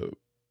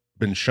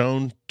been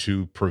shown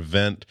to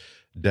prevent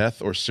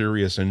death or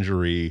serious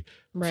injury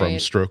from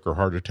stroke or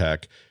heart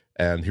attack.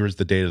 And here's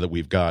the data that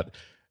we've got.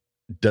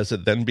 Does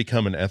it then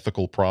become an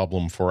ethical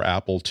problem for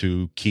Apple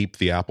to keep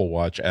the Apple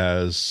Watch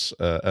as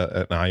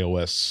an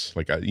iOS?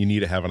 Like you need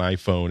to have an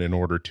iPhone in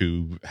order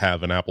to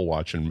have an Apple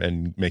Watch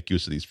and make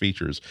use of these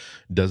features.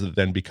 Does it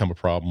then become a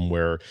problem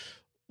where,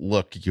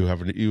 look,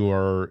 you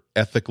are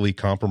ethically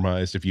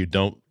compromised if you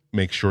don't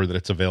make sure that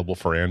it's available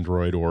for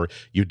Android, or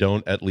you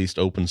don't at least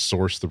open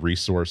source the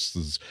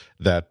resources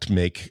that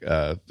make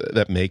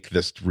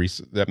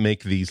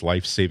these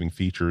life-saving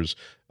features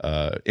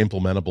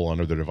implementable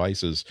on other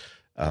devices?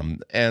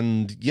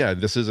 And yeah,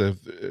 this is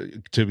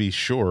to be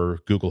sure,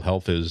 Google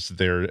Health is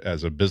there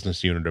as a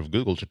business unit of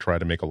Google to try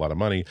to make a lot of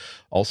money.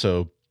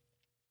 Also,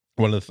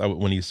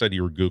 when you said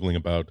you were Googling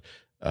about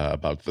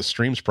the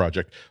Streams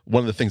project,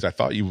 one of the things I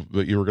thought you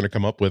were going to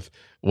come up with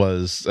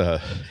was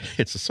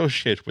it's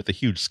associated with a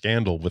huge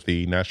scandal with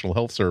the National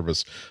Health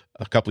Service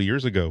a couple of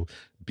years ago,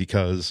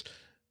 because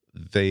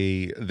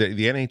the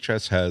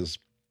NHS has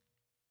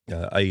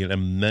an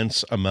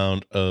immense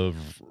amount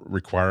of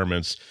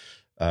requirements,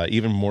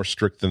 even more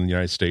strict than the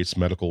United States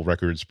Medical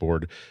Records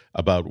Board,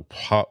 about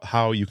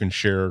how you can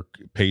share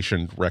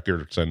patient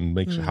records and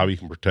how you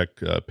can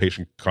protect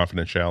patient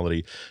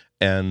confidentiality.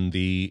 And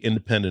the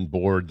independent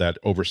board that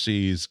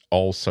oversees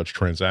all such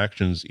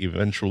transactions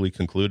eventually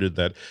concluded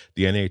that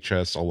the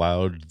NHS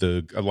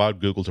allowed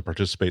Google to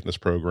participate in this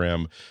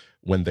program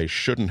when they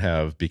shouldn't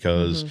have,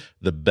 because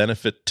the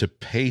benefit to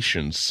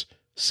patients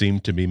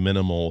seemed to be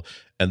minimal,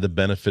 and the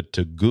benefit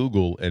to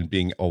Google and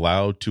being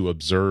allowed to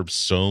observe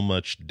so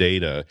much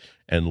data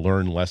and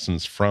learn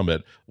lessons from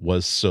it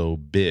was so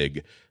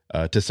big,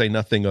 to say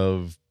nothing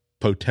of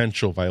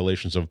potential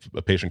violations of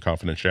patient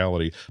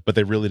confidentiality. But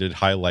they really did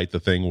highlight the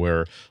thing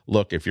where,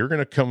 look, if you're going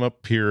to come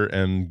up here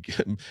and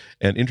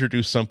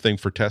introduce something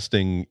for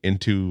testing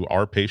into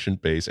our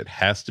patient base, it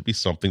has to be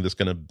something that's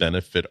going to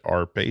benefit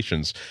our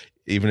patients.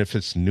 Even if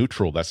it's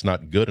neutral, that's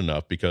not good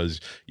enough, because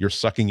you're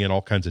sucking in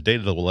all kinds of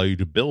data that will allow you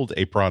to build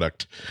a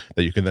product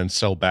that you can then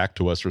sell back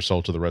to us or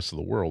sell to the rest of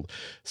the world.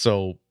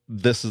 So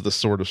this is the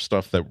sort of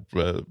stuff that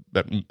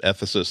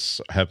ethicists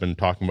have been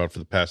talking about for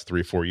the past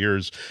 3 or 4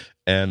 years,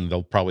 and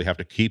they'll probably have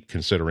to keep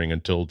considering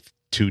until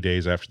 2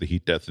 days after the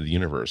heat death of the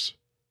universe.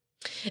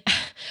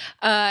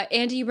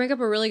 Andy, you bring up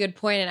a really good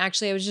point, and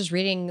actually I was just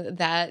reading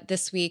that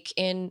this week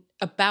in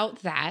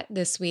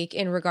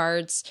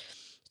regards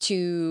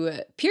to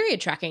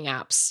period tracking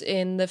apps,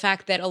 in the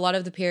fact that a lot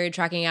of the period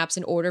tracking apps,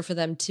 in order for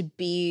them to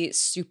be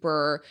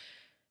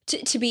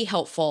to be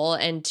helpful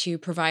and to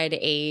provide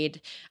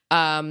aid,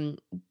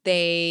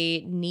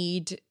 they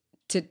need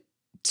to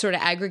sort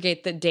of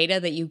aggregate the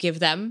data that you give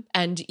them,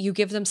 and you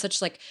give them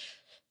such like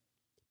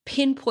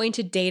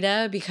pinpointed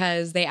data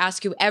because they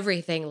ask you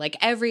everything, like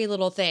every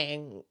little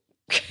thing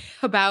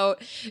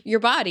about your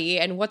body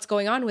and what's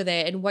going on with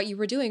it and what you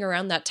were doing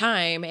around that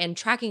time, and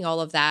tracking all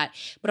of that.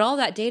 But all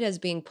that data is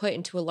being put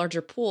into a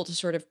larger pool to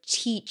sort of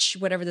teach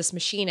whatever this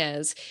machine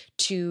is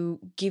to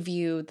give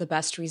you the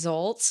best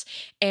results.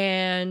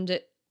 And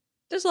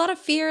there's a lot of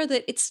fear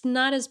that it's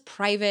not as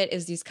private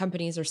as these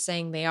companies are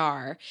saying they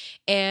are.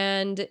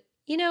 And,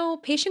 you know,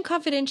 patient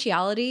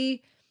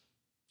confidentiality,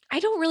 I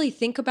don't really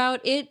think about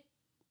it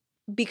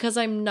because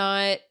I'm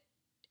not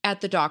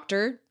at the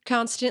doctor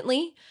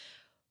constantly.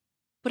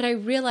 But I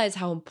realize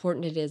how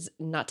important it is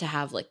not to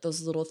have like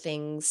those little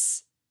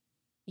things.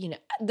 You know,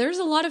 there's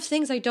a lot of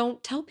things I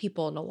don't tell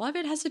people, and a lot of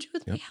it has to do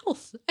with my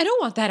health. I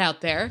don't want that out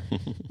there.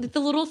 Like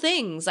the little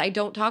things I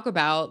don't talk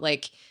about,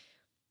 like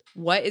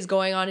what is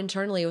going on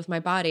internally with my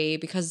body,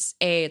 because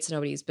A, it's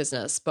nobody's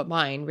business but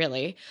mine,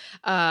 really.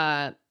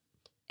 And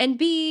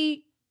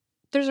B,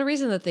 there's a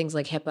reason that things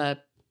like HIPAA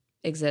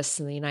exists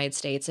in the United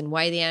States, and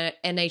why the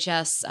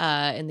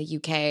NHS in the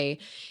UK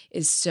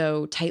is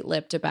so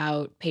tight-lipped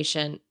about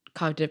patient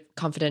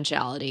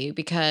confidentiality,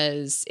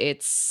 because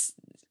it's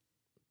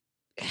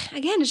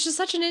just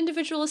such an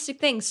individualistic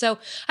thing. So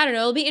I don't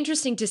know, it'll be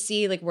interesting to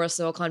see like where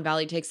Silicon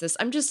Valley takes this.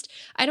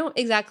 I don't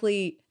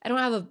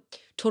have a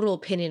total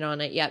opinion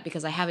on it yet,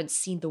 because I haven't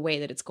seen the way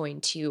that it's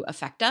going to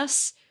affect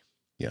us.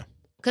 Yeah.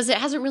 because it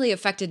hasn't really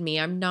affected me.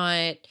 I'm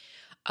not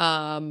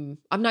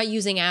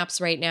using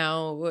apps right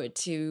now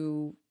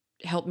to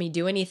help me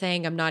do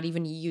anything. I'm not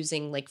even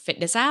using like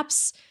fitness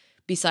apps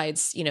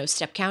besides,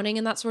 step counting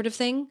and that sort of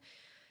thing.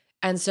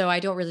 And so I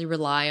don't really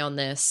rely on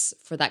this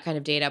for that kind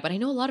of data, but I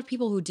know a lot of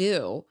people who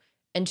do,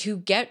 and who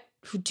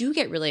do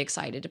get really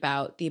excited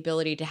about the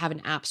ability to have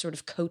an app sort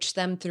of coach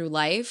them through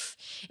life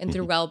and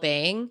through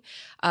well-being.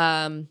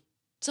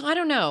 So I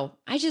don't know.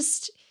 I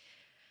just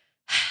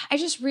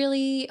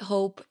really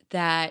hope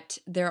that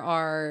there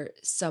are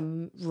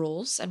some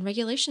rules and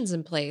regulations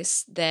in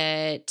place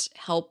that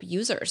help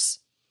users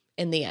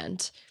in the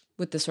end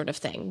with this sort of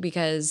thing.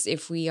 Because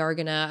if we are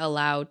going to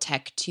allow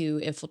tech to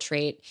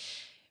infiltrate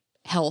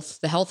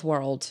the health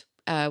world,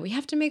 we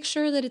have to make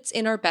sure that it's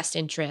in our best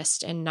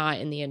interest and not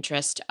in the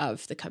interest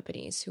of the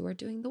companies who are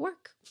doing the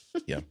work.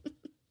 Yeah.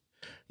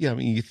 Yeah. I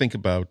mean, you think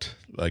about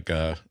like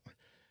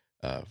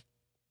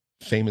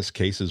famous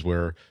cases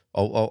where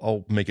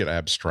I'll make it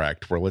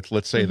abstract, where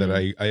let's say that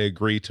I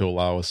agree to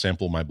allow a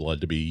sample of my blood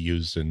to be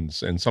used in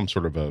some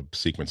sort of a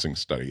sequencing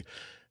study.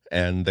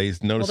 And they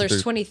notice well,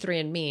 there's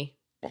 23andMe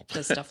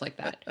does stuff like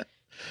that.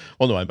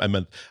 Well, no, I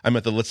meant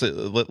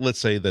that let's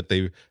say that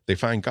they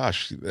find,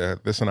 gosh,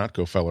 this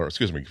Anatco fellow,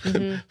 excuse me,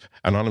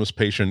 anonymous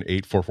patient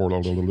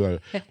 844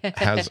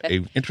 has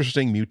a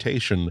interesting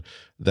mutation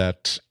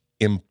that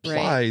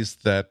implies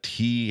that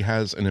he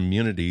has an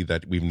immunity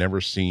that we've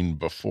never seen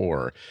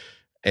before.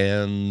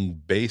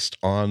 And based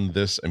on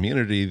this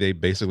immunity, they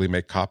basically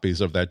make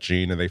copies of that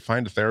gene, and they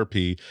find a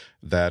therapy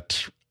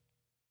that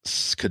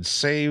could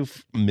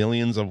save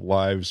millions of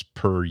lives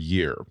per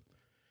year.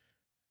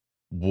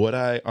 Would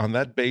I, on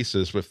that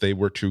basis, if they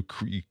were to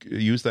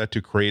use that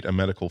to create a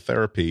medical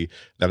therapy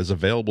that is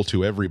available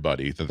to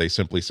everybody, that they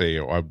simply say,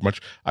 "Oh,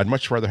 I'd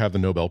much rather have the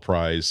Nobel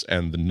Prize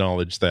and the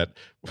knowledge that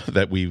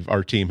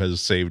our team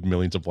has saved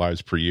millions of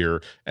lives per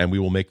year, and we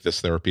will make this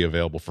therapy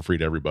available for free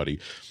to everybody."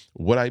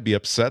 Would I be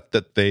upset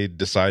that they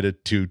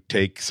decided to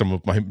take some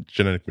of my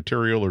genetic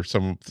material or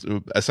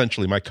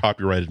essentially my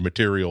copyrighted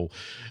material?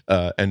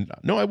 And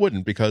no, I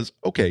wouldn't, because,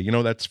 okay,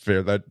 that's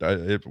fair.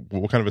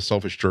 What kind of a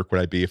selfish jerk would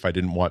I be if I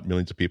didn't want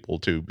millions of people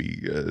to be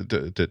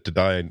to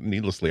die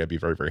needlessly? I'd be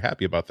very, very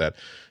happy about that,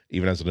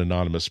 even as an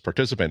anonymous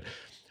participant.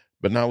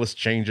 But now let's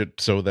change it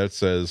so that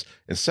says,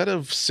 instead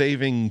of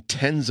saving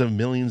tens of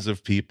millions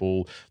of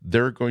people,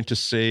 they're going to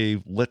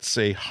save, let's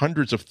say,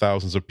 hundreds of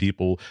thousands of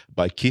people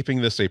by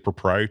keeping this a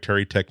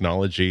proprietary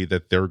technology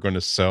that they're going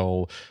to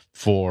sell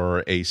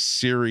for a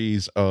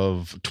series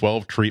of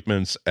 12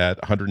 treatments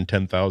at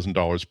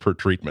 $110,000 per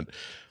treatment.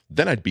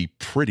 Then I'd be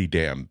pretty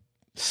damn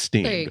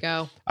steamed. There you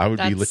go. I would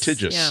be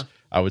litigious. Yeah.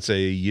 I would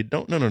say, you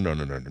don't, no.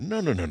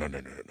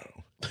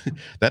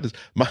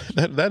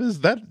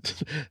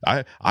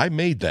 I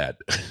made that.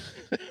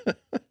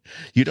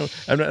 You don't.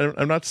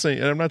 I'm not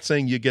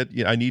saying you get.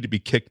 I need to be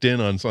kicked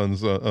in on.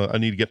 I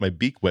need to get my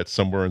beak wet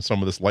somewhere on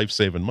some of this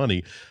life-saving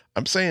money.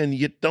 I'm saying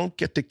you don't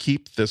get to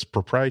keep this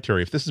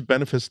proprietary. If this is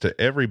benefits to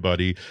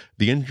everybody,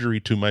 the injury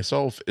to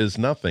myself is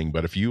nothing.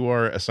 But if you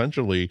are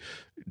essentially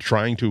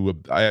trying to,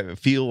 I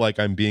feel like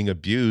I'm being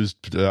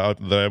abused.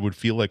 That I would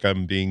feel like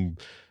I'm being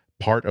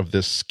part of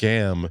this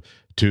scam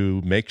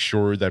to make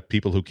sure that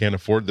people who can't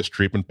afford this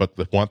treatment but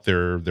want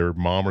their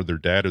mom or their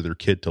dad or their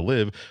kid to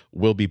live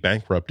will be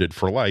bankrupted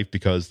for life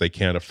because they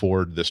can't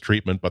afford this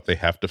treatment, but they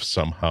have to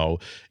somehow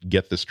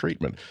get this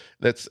treatment.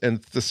 And it's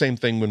the same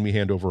thing when we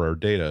hand over our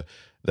data,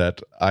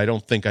 that I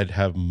don't think I'd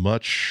have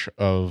much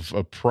of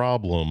a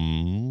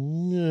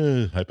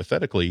problem,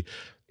 hypothetically,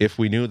 if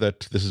we knew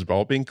that this is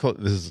all being,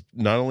 this is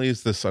not only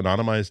is this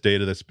anonymized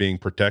data that's being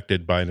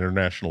protected by an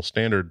international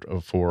standard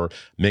for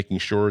making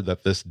sure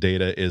that this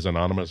data is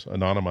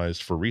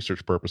anonymized for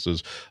research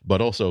purposes,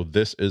 but also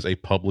this is a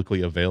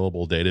publicly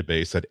available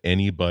database that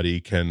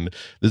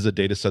this is a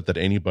data set that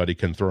anybody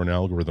can throw an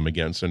algorithm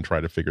against and try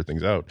to figure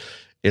things out.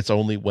 It's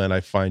only when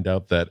I find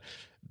out that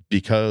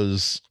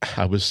because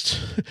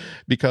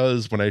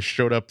when I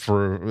showed up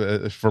for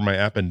my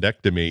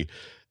appendectomy,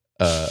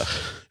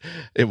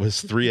 it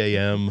was 3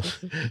 a.m.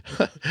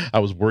 I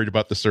was worried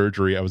about the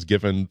surgery. I was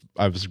given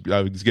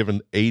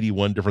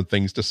 81 different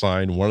things to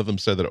sign. One of them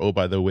said that, oh,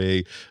 by the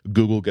way,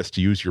 Google gets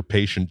to use your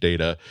patient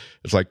data.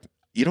 It's like,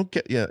 you don't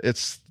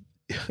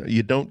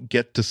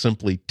get to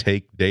simply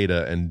take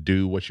data and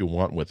do what you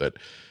want with it.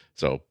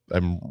 So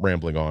I'm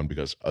rambling on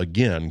because,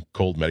 again,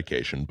 cold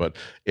medication, but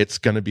it's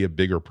going to be a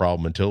bigger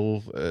problem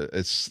until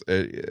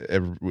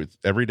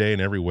every day in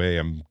every way.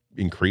 I'm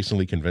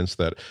increasingly convinced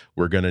that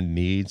we're going to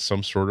need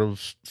some sort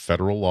of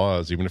federal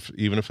laws, even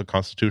if a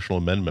constitutional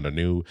amendment, a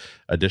new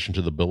addition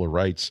to the Bill of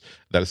Rights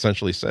that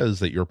essentially says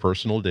that your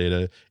personal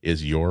data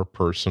is your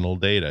personal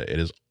data. It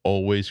is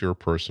always your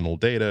personal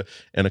data,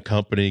 and a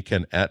company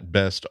can at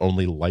best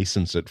only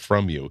license it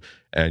from you,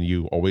 and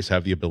you always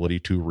have the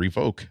ability to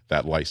revoke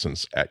that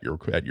license at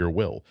your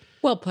will.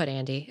 Well put,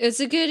 Andy.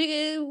 It's a good.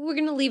 We're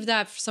going to leave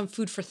that for some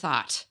food for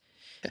thought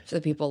for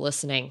the people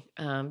listening,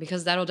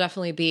 because that'll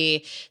definitely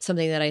be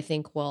something that I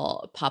think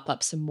will pop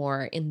up some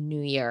more in the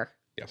new year.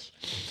 Yes.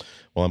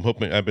 Well, I'm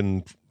hoping. I've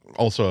been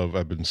also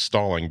I've been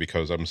stalling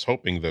because I'm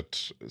hoping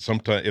that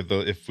sometime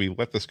if we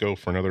let this go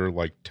for another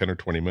like 10 or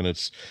 20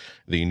 minutes,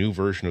 the new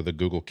version of the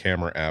Google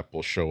Camera app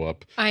will show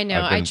up. I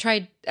know. I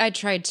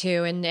tried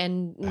to,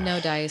 and no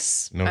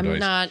dice. No I'm dice.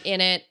 not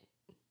in it.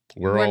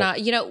 We're not.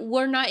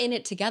 We're not in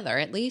it together.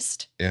 At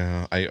least.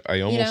 Yeah,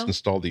 I almost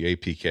installed the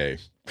APK.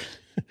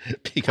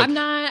 Because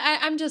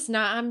I'm just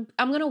not.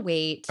 I'm gonna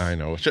wait. I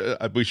know.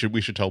 We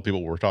should tell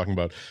people what we're talking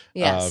about.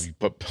 Yes.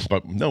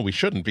 But no, we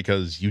shouldn't,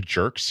 because you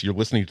jerks, you're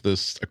listening to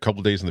this a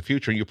couple days in the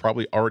future. You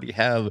probably already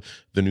have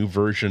the new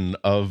version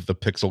of the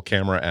Pixel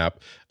Camera app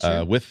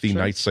with the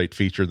night sight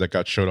feature that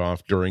got showed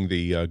off during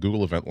the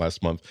Google event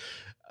last month.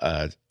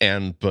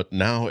 But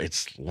now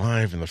it's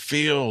live in the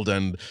field,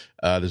 and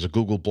there's a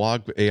Google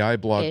AI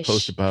blog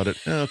post about it.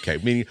 Okay,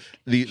 meaning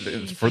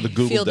for the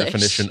Google Field-ish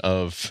definition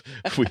of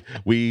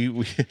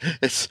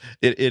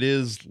it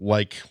is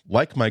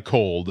like my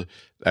cold.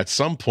 At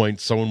some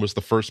point, someone was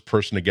the first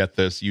person to get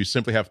this. You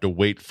simply have to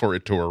wait for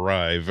it to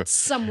arrive.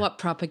 Somewhat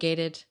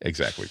propagated.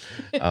 Exactly.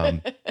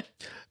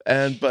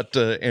 But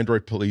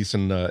Android Police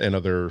and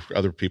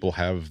other people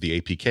have the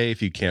APK.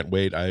 If you can't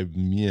wait,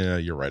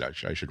 you're right.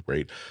 I should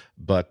wait.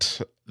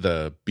 But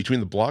between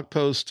the blog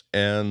post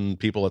and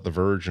people at The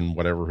Verge and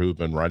whatever who've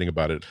been writing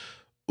about it,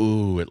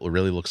 it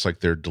really looks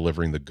like they're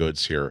delivering the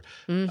goods here.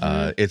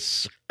 Mm-hmm.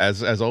 It's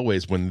as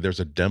always, when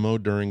there's a demo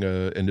during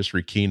a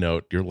industry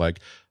keynote, you're like,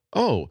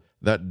 oh,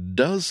 that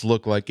does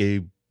look like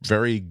a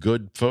very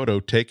good photo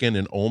taken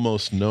in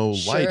almost no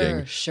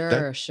lighting.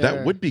 Sure.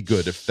 That would be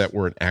good if that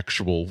were an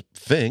actual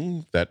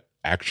thing that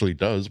actually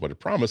does what it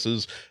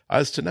promises.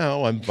 As to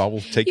now, I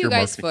will take your marketing. You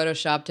guys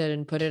photoshopped it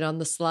and put it on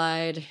the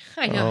slide.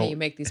 I know how you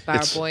make these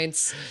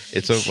PowerPoints.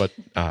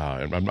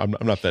 I'm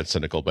not that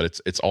cynical,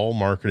 but it's all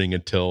marketing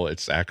until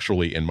it's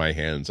actually in my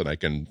hands and I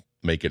can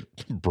make it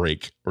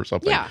break or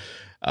something.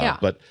 Yeah.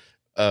 But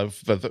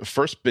the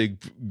first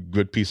big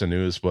good piece of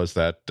news was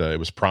that it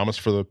was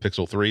promised for the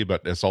Pixel 3,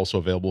 but it's also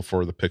available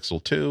for the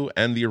Pixel 2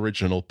 and the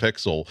original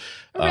Pixel.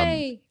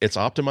 It's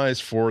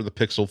optimized for the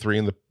Pixel 3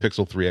 and the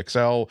Pixel 3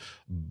 XL,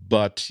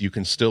 but you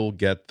can still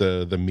get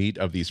the meat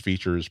of these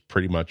features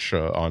pretty much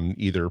on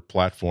either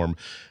platform.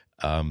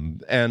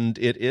 And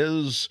it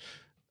is...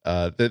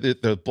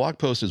 the blog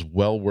post is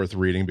well worth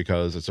reading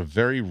because it's a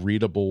very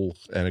readable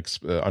and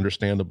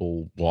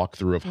understandable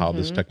walkthrough of how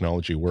this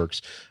technology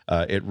works.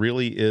 It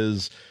really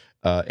is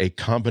a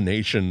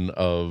combination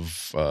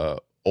of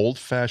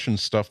old-fashioned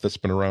stuff that's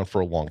been around for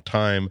a long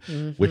time,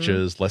 which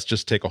is let's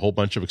just take a whole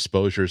bunch of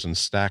exposures and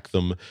stack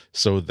them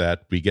so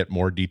that we get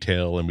more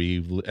detail and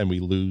we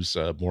lose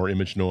more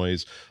image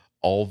noise,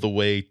 all the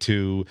way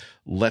to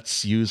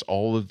let's use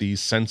all of these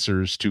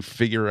sensors to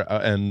figure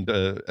out and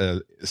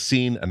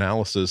scene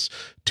analysis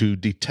to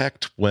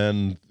detect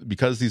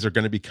because these are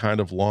going to be kind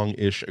of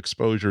long-ish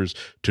exposures,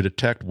 to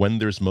detect when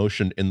there's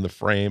motion in the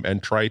frame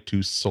and try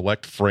to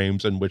select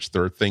frames in which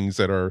there are things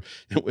in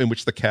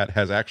which the cat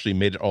has actually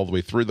made it all the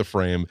way through the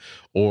frame,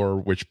 or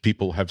which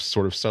people have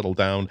sort of settled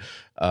down.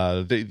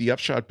 The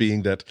upshot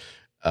being that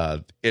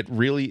it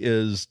really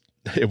is...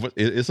 It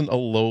isn't a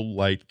low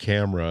light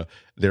camera.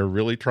 They're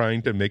really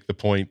trying to make the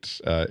point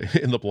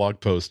in the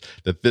blog post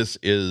that this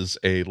is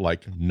a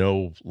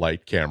no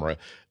light camera.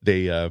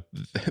 They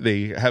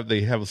have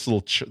this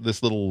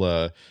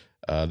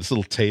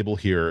little table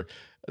here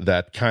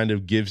that kind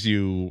of gives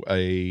you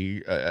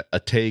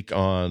a take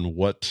on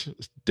what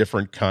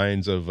different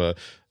kinds of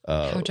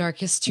how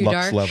dark is too lux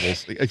dark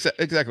levels.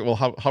 Exactly. Well,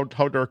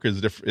 how dark is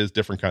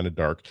different kind of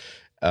dark.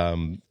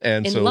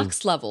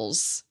 Lux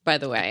levels, by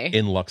the way.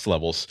 In Lux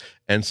levels.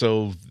 And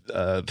so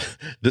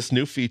this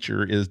new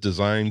feature is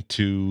designed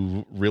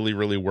to really,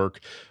 really work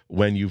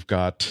when you've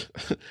got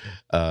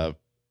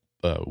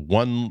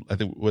one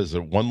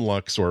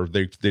lux, or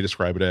they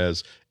describe it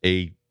as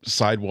a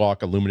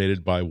sidewalk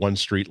illuminated by one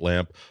street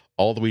lamp,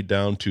 all the way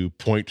down to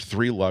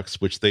 0.3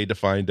 lux, which they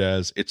defined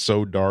as it's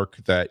so dark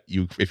that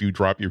if you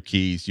drop your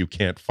keys, you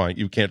can't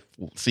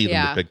see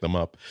them to pick them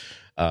up.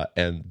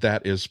 And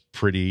that is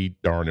pretty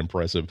darn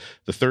impressive.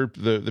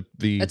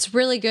 It's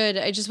really good.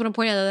 I just want to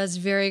point out that that's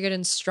very good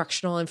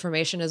instructional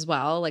information as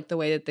well. Like the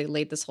way that they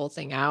laid this whole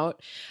thing out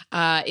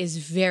is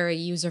very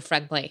user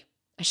friendly.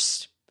 I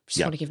just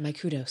want to give my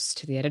kudos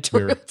to the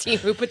editorial team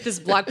who put this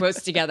blog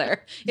post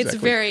together. It's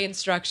very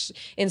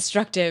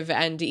instructive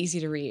and easy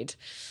to read.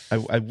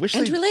 I wish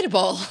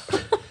relatable.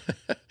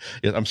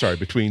 Yeah, I'm sorry,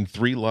 between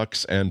 3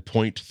 lux and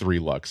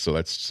 0.3 lux. So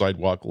that's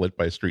sidewalk lit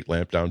by a street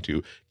lamp down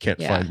to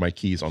can't find my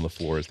keys on the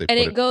floor, as they put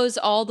it. And it goes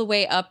all the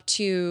way up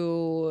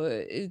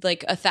to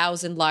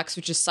 1,000 lux,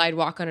 which is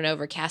sidewalk on an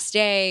overcast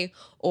day,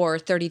 or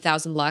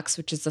 30,000 lux,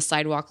 which is the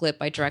sidewalk lit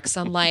by direct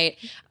sunlight.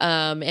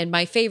 And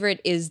my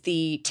favorite is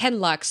the 10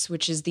 lux,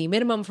 which is the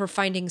minimum for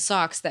finding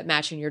socks that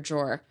match in your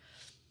drawer.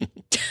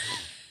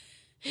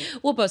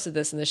 We'll post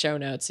this in the show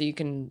notes so you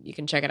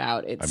can check it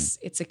out.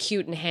 It's a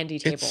cute and handy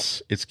table.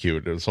 It's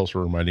cute. It's also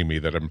reminding me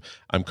that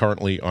I'm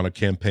currently on a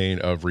campaign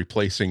of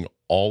replacing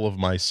all of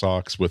my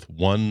socks with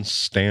one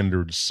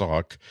standard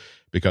sock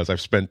because I've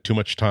spent too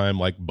much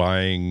time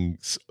buying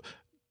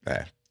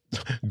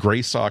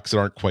gray socks that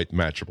aren't quite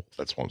matchable.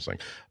 That's what I'm saying.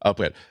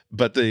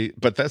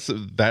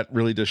 That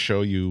really does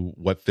show you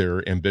what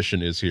their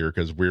ambition is here,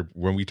 because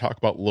when we talk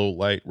about low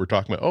light, we're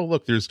talking about, oh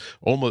look, there's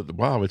almost,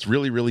 wow, it's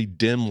really really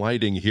dim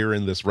lighting here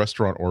in this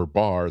restaurant or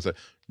bar.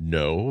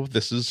 No,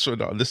 this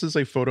is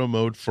a photo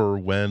mode for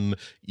when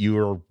you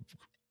are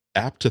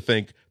apt to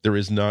think there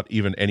is not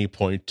even any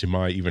point to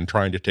my even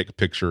trying to take a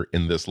picture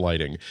in this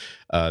lighting.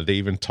 They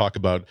even talk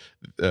about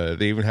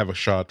they even have a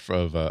shot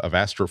of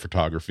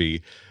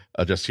astrophotography.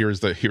 Just here's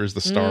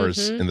the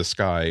stars in the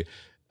sky,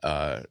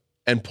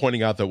 and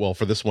pointing out that, well,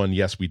 for this one,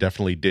 yes, we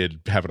definitely did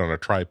have it on a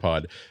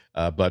tripod,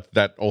 but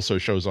that also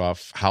shows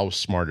off how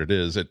smart it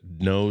is. It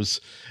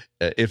knows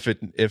if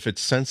it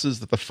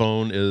senses that the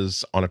phone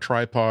is on a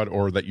tripod,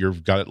 or that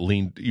you've got it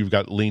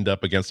leaned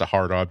up against a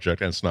hard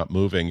object and it's not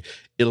moving,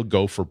 it'll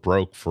go for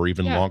broke for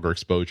even longer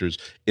exposures.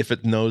 If it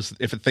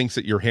thinks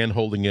that you're hand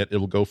holding it,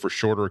 it'll go for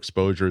shorter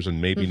exposures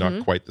and maybe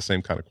not quite the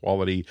same kind of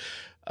quality.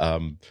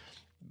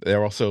 They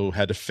also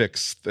had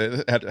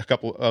a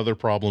couple other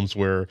problems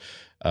where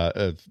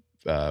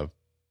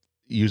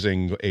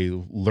using a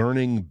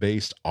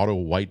learning-based auto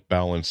white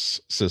balance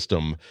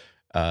system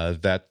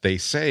that they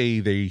say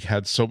they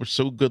had so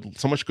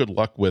much good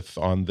luck with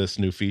on this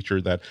new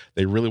feature that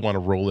they really want to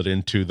roll it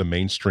into the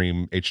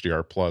mainstream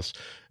HDR Plus.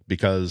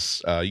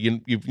 Because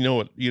you know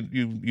what, you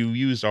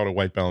use auto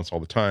white balance all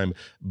the time,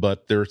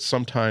 but there's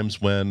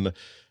sometimes when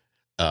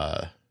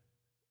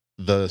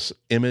the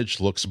image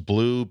looks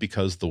blue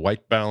because the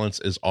white balance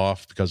is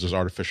off because there's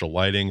artificial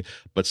lighting,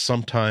 but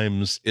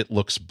sometimes it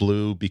looks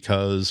blue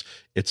because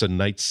it's a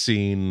night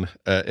scene.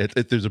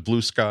 There's a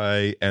blue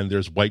sky and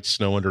there's white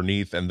snow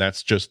underneath, and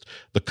that's just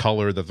the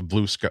color that the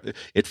blue sky.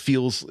 It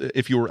feels,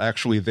 if you were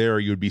actually there,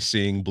 you would be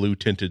seeing blue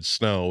tinted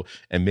snow,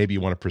 and maybe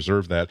you want to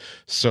preserve that.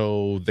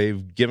 So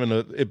they've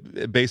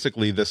given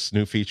basically this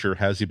new feature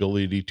has the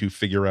ability to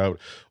figure out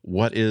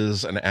what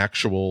is an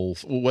unnatural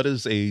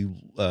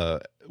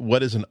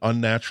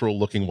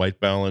looking white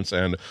balance,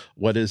 and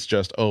what is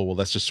just, oh well,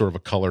 that's just sort of a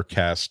color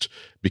cast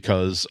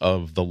because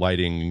of the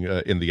lighting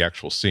in the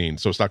actual scene.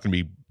 So it's not going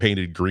to be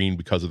painted green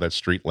because of that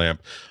street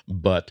lamp.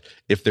 But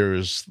if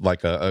there's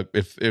like a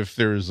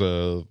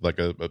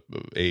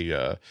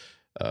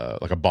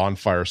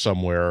bonfire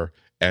somewhere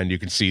and you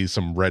can see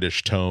some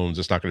reddish tones,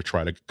 it's not going to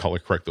try to color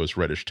correct those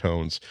reddish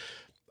tones.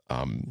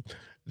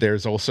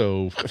 There's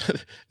also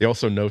they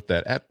also note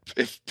that at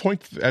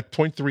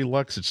 0.3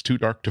 lux, it's too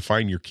dark to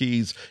find your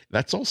keys.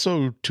 That's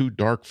also too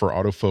dark for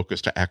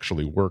autofocus to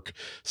actually work.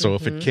 So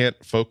if it can't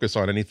focus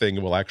on anything,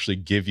 it will actually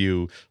give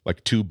you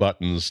like two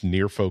buttons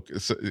near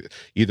focus.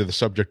 Either the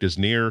subject is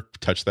near,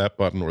 touch that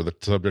button, or the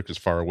subject is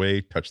far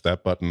away, touch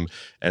that button.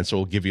 And so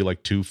it'll give you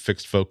like two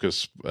fixed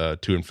focus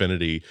to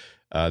infinity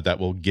that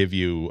will give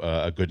you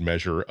a good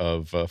measure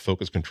of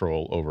focus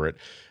control over it.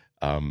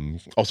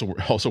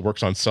 Also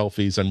works on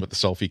selfies, and with the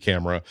selfie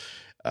camera,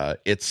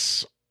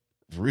 it's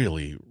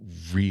really,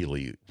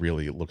 really,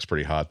 really looks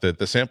pretty hot.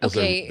 The samples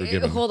they're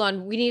given. Hold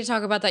on, we need to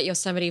talk about that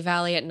Yosemite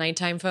Valley at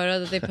nighttime photo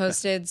that they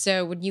posted.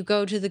 So when you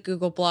go to the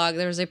Google blog,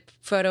 there's a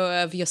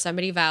photo of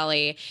Yosemite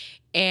Valley,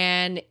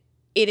 and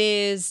it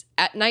is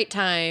at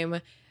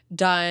nighttime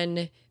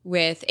done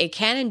with a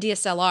Canon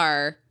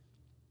DSLR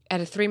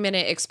at a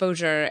 3-minute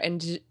exposure,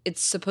 and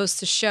it's supposed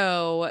to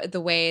show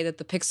the way that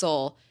the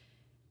Pixel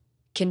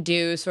can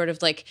do sort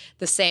of like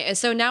the same. And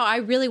so now I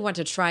really want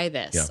to try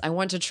this. Yeah. I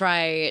want to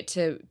try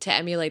to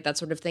emulate that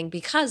sort of thing,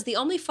 because the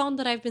only phone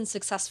that I've been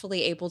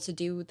successfully able to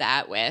do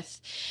that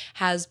with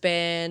has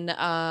been the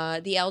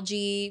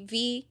LG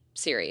V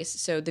series.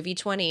 So the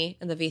V20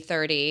 and the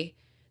V30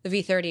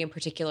 in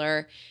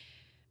particular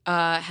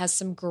has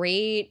some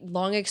great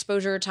long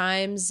exposure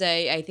times.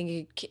 I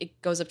think it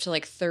goes up to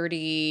like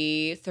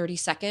 30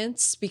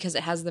 seconds because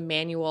it has the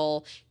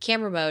manual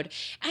camera mode.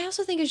 I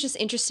also think it's just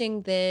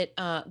interesting that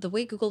the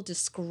way Google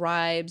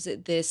describes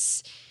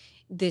this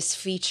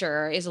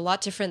feature is a lot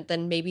different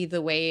than maybe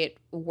the way it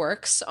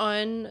works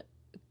on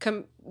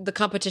the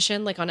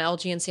competition, like on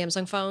LG and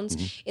Samsung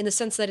phones, in the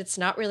sense that it's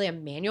not really a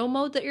manual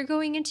mode that you're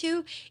going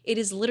into. It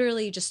is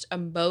literally just a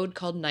mode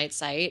called Night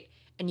Sight.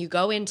 And you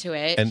go into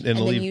it, and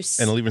it'll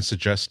even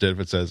suggest it if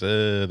it says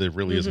there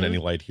really isn't any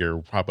light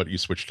here. How about you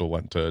switch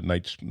to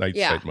night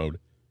sight mode?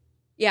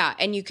 Yeah,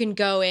 and you can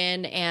go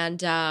in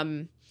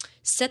and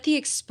set the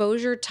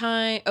exposure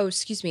time. Oh,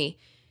 excuse me.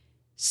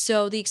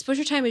 So the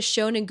exposure time is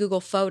shown in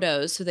Google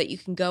Photos so that you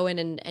can go in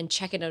and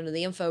check it under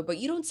the info. But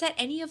you don't set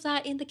any of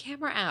that in the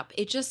camera app.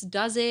 It just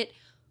does it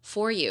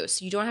for you,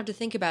 so you don't have to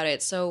think about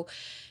it. So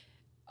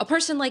a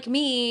person like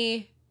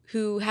me,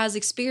 who has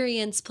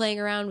experience playing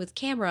around with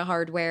camera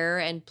hardware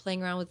and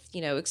playing around with,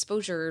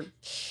 exposure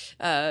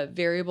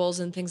variables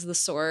and things of the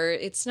sort,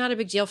 it's not a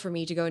big deal for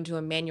me to go into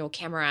a manual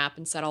camera app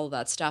and set all of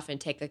that stuff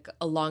and take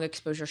a long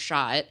exposure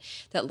shot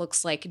that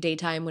looks like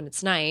daytime when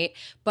it's night.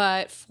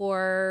 But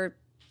for,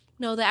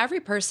 the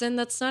average person,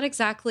 that's not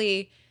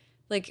exactly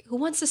like, who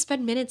wants to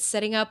spend minutes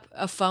setting up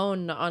a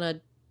phone on a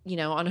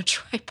on a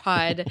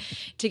tripod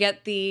to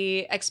get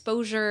the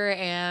exposure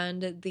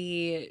and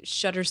the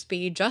shutter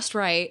speed just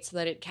right so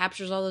that it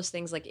captures all those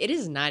things. Like, it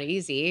is not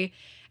easy.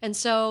 And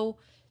so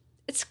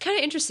it's kind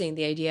of interesting,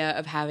 the idea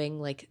of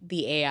having like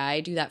the AI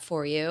do that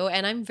for you.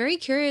 And I'm very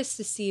curious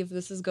to see if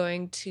this is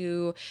going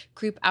to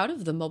creep out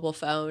of the mobile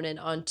phone and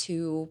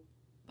onto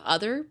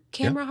other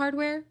camera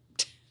hardware.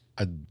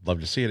 I'd love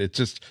to see it.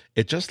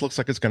 It just looks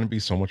like it's going to be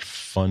so much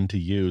fun to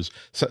use.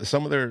 So,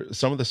 some of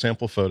the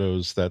sample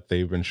photos that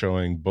they've been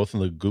showing, both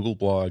in the Google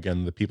blog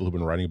and the people who've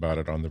been writing about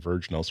it on The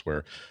Verge and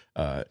elsewhere,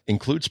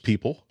 includes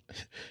people.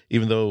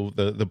 Even though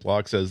the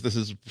blog says this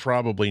is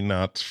probably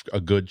not a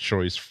good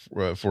choice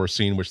for a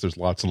scene in which there's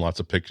lots and lots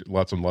of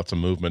lots and lots of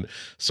movement.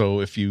 So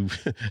if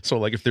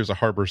there's a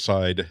harbor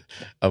side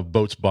of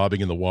boats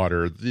bobbing in the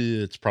water,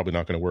 it's probably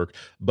not going to work.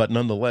 But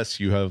nonetheless,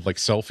 you have like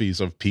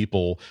selfies of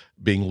people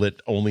being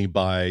lit only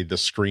by the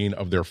screen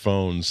of their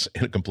phones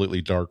in a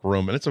completely dark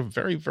room, and it's a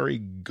very, very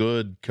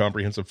good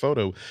comprehensive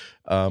photo.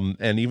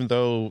 And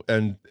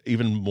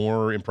even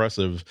more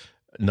impressive,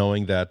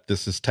 knowing that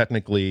this is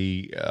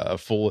technically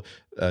full.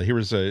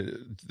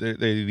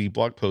 The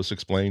blog post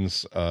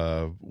explains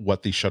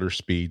what the shutter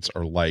speeds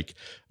are like,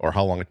 or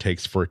how long it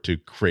takes for it to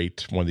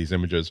create one of these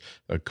images.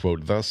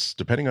 Quote, thus,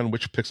 depending on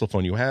which Pixel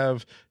phone you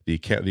have, the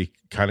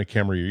kind of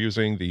camera you're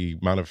using, the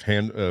amount of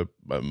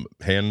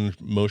hand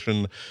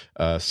motion,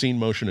 scene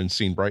motion, and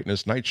scene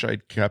brightness,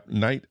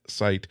 night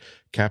sight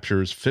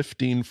captures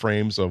 15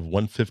 frames of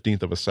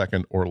 1/15 of a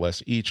second or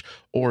less each,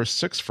 or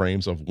 6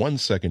 frames of 1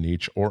 second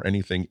each, or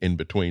anything in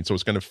between. So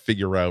it's going to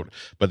figure out,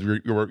 but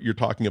you're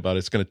talking about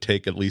it's going to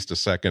take at least a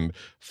second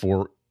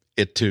for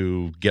it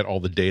to get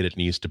all the data it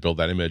needs to build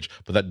that image.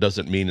 But that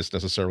doesn't mean it's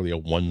necessarily a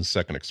 1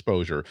 second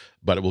exposure,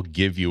 but it will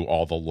give you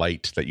all the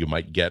light that you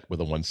might get with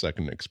a 1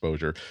 second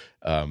exposure.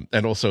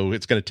 And also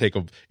it's going to take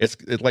it's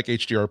like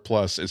HDR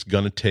plus. It's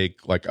going to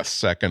take like a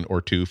second or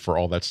two for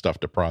all that stuff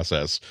to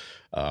process.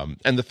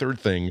 And the third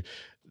thing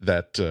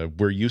that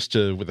we're used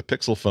to with a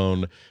Pixel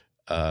phone,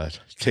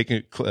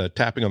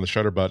 tapping on the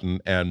shutter button,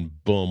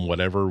 and boom,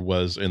 whatever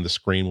was in the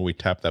screen when we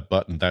tap that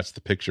button, that's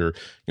the picture,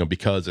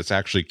 because it's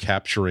actually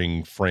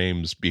capturing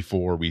frames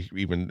before we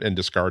even, and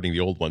discarding the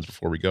old ones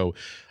before we go.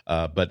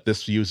 But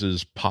this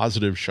uses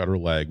positive shutter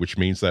lag, which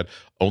means that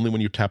only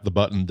when you tap the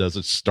button does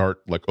it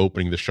start like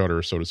opening the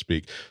shutter, so to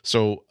speak.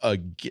 So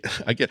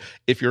again,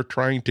 if you're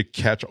trying to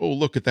catch, oh,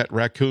 look at that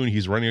raccoon,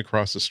 he's running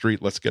across the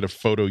street, let's get a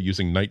photo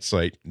using night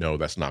sight. No,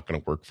 that's not going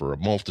to work for a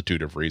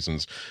multitude of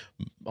reasons.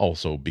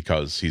 Also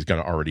because he's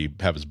going to already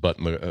have his butt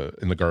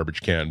in the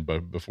garbage can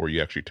before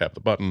you actually tap the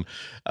button.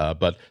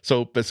 But it's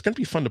going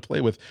to be fun to play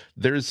with.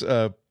 There's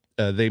I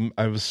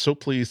was so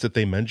pleased that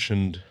they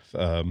mentioned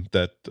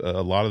that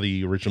a lot of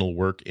the original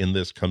work in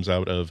this comes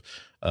out of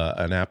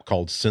an app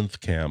called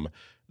SynthCam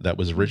that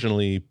was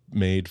originally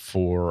made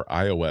for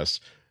iOS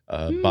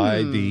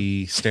by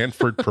the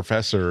Stanford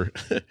professor,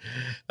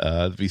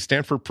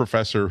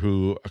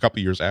 who a couple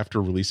years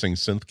after releasing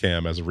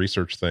SynthCam as a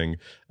research thing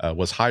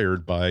was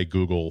hired by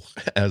Google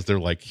as their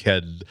like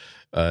head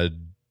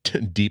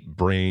deep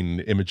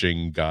brain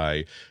imaging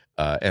guy.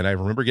 And I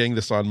remember getting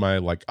this on my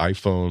like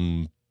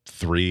iPhone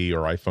 3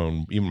 or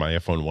even my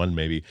iPhone 1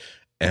 maybe,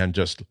 and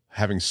just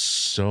having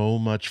so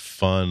much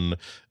fun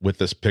with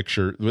this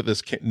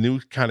new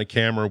kind of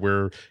camera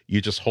where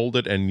you just hold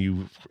it and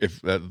you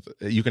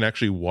can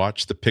actually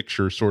watch the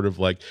picture sort of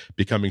like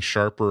becoming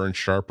sharper and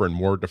sharper and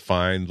more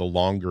defined the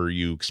longer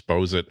you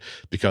expose it,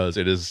 because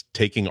it is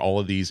taking all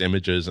of these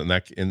images, and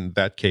in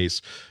that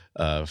case,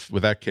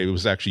 it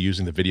was actually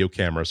using the video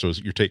camera. So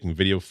you're taking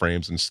video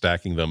frames and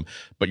stacking them,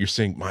 but you're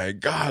saying, my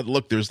God,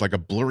 look, there's like a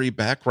blurry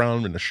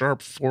background and a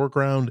sharp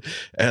foreground.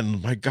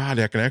 And my God,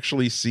 I can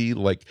actually see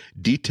like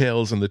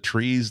details in the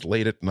trees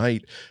late at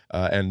night.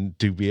 And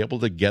to be able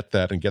to get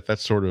that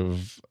sort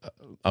of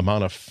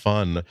amount of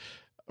fun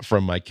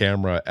from my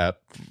camera at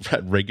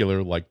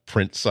regular, like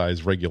print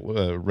size,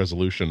 regular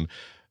resolution.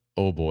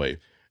 Oh boy.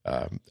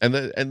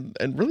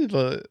 And really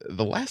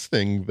the last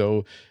thing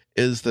though,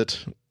 is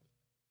that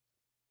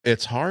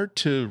it's hard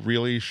to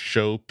really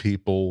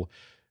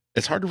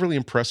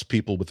impress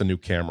people with a new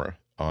camera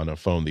on a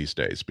phone these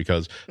days,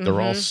 because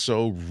they're all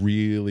so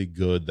really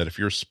good that if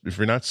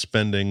you're not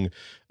spending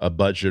a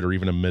budget or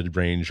even a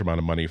mid-range amount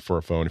of money for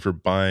a phone, if you're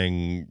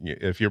buying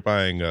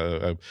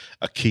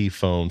a key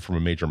phone from a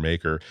major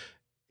maker,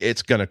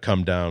 it's going to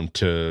come down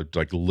to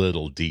like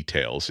little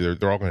details.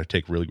 They're all going to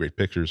take really great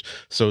pictures.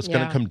 So it's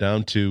going to come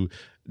down to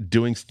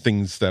doing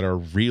things that are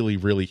really,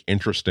 really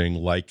interesting,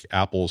 like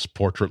Apple's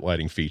portrait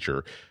lighting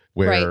feature,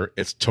 where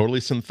it's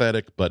totally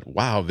synthetic, but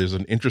wow, there's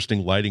an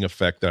interesting lighting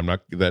effect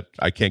that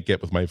I can't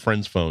get with my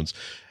friends' phones.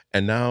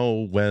 And now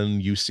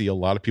when you see a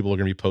lot of people are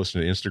going to be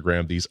posting to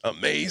Instagram these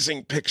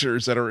amazing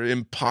pictures that are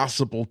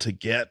impossible to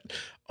get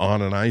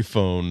on an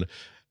iPhone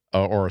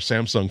or a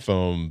Samsung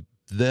phone,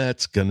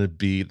 that's going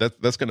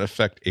to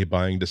affect a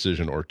buying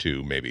decision or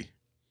two, maybe.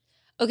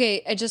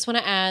 Okay, I just want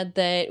to add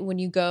that when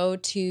you go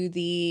to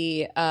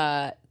the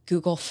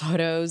Google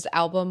Photos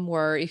album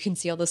where you can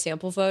see all the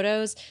sample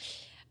photos,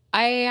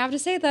 I have to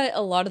say that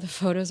a lot of the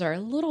photos are a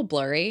little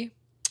blurry.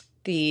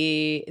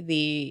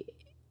 The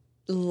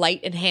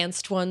light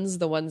enhanced ones,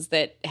 the ones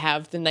that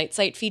have the night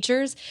sight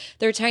features,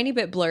 they're a tiny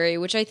bit blurry,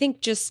 which I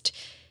think just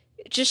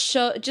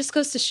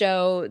goes to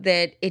show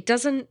that it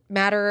doesn't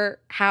matter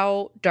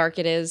how dark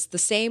it is. The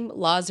same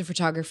laws of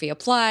photography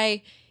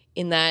apply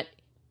in that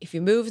if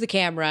you move the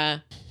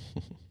camera,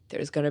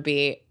 there's going to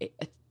be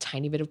a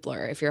tiny bit of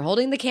blur. If you're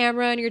holding the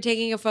camera and you're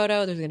taking a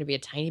photo, there's going to be a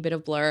tiny bit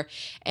of blur.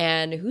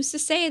 And who's to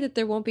say that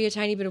there won't be a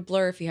tiny bit of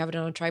blur if you have it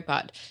on a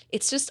tripod?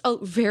 It's just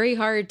very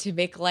hard to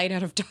make light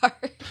out of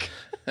dark.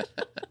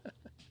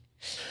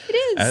 It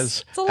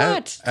is. It's a lot.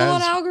 It's a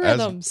lot of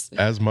algorithms.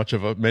 As much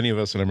of many of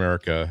us in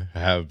America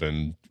have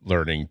been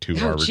learning to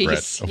our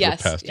regret over the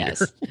past year.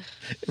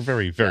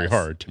 Very, very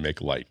hard to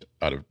make light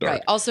out of dark.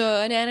 Right.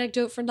 Also, an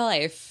anecdote from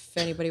life,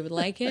 if anybody would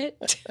like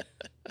it.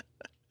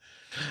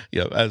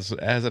 Yeah, as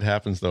it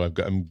happens though,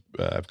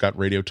 I've got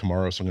radio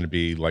tomorrow, so I'm going to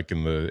be like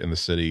in the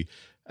city,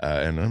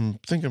 and I'm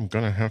going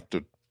to have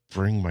to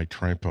bring my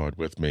tripod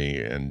with me,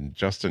 and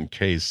just in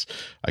case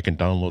I can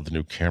download the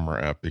new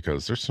camera app,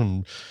 because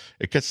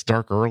it gets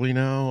dark early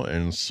now,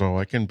 and so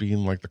I can be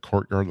in like the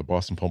courtyard of the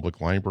Boston Public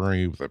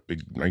Library with a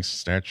big nice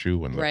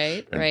statue and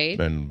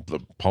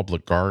the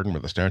public garden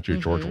with the statue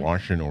of George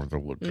Washington over the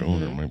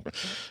lagoon.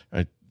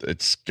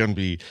 It's gonna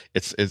be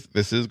this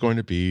is going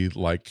to be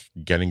like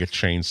getting a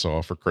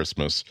chainsaw for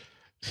Christmas,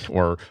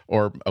 or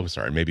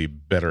maybe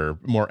better,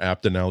 more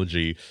apt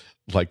analogy,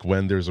 like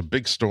when there's a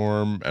big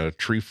storm and a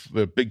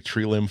big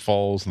tree limb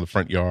falls in the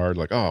front yard,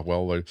 like, oh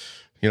well,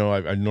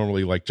 I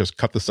normally like just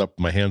cut this up with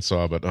my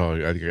handsaw, but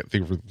then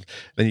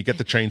you get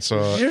the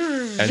chainsaw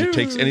and it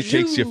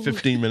takes you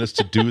 15 minutes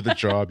to do the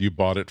job you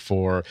bought it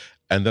for,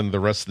 and then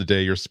the rest of the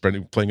day you're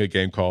playing a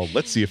game called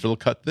Let's See If It'll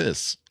Cut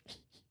This.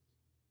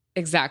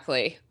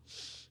 Exactly.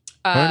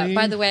 Honey,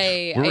 by the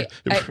way,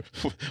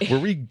 were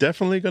we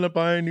definitely going to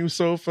buy a new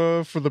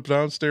sofa for the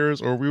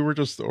downstairs, or we were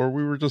just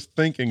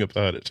thinking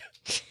about it?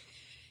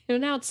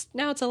 Now it's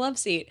a love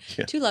seat,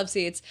 2 love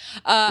seats.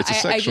 It's a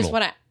sectional.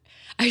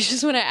 I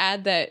just want to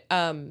add that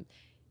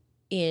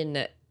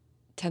in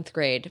 10th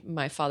grade,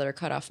 my father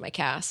cut off my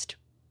cast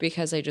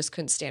because I just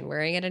couldn't stand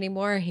wearing it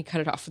anymore. He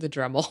cut it off with a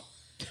Dremel.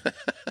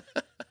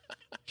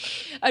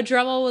 A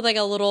Dremel with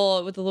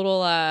a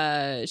little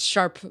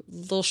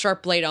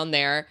sharp blade on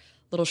there,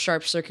 little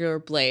sharp circular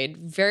blade.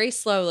 Very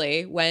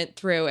slowly went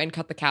through and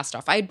cut the cast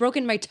off. I had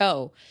broken my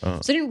toe, so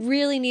I didn't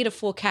really need a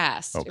full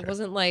cast. Okay. It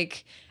wasn't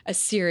like a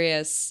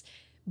serious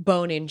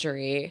bone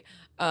injury.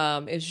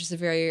 It was just a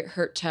very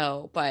hurt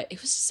toe, but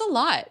it was just a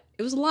lot.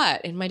 It was a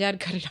lot, and my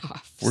dad cut it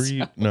off. Were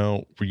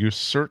you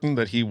certain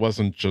that he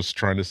wasn't just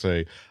trying to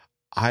say,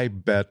 I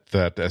bet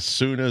that as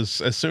soon as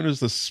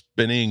the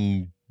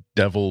spinning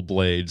devil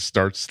blade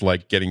starts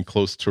like getting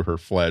close to her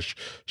flesh,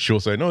 she'll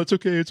say, no, it's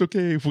okay. I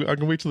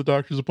can wait till the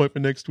doctor's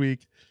appointment next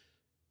week?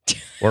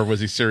 Or was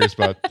he serious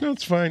about, no,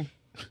 it's fine?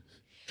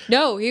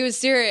 No, he was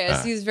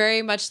serious. He was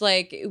very much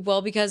like,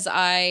 well, because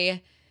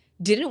I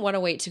didn't want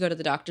to wait to go to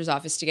the doctor's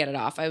office to get it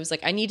off. I was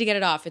like, I need to get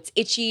it off. It's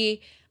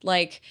itchy.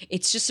 Like,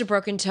 it's just a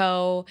broken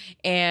toe.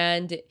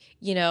 And,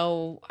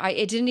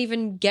 it didn't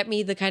even get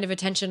me the kind of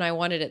attention I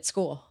wanted at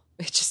school.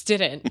 It just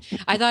didn't.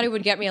 I thought it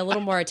would get me a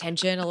little more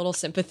attention, a little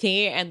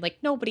sympathy, and like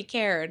nobody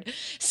cared.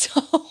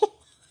 So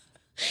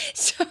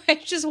I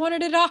just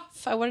wanted it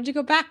off. I wanted to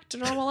go back to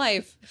normal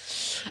life.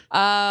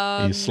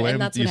 You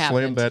slammed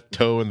that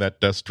toe in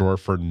that desk drawer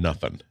for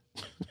nothing.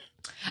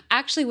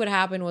 Actually, what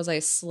happened was I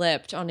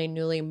slipped on a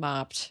newly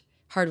mopped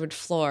hardwood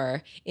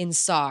floor in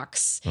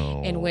socks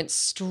and went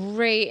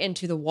straight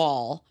into the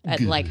wall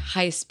at like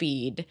high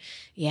speed.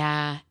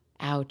 Yeah.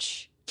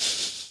 Ouch.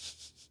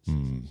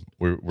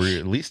 We're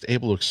at least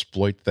able to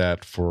exploit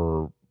that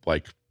for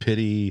like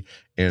pity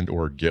and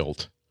or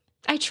guilt.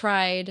 I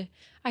tried.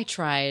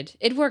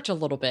 It worked a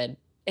little bit.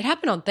 It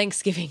happened on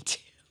Thanksgiving too.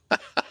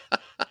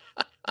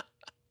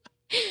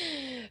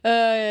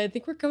 I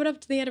think we're coming up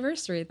to the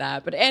anniversary of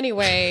that. But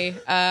anyway,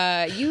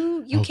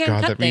 you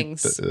can't cut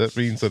things. That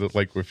means that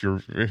like if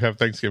you have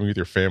Thanksgiving with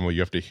your family,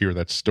 you have to hear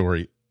that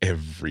story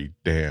every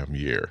damn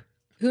year.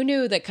 Who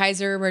knew that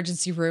Kaiser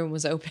Emergency Room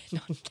was open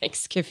on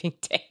Thanksgiving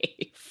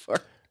Day for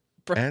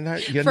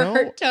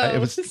hurt toes? It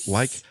was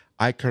like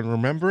I can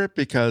remember it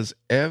because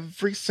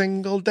every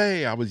single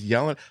day I was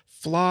yelling,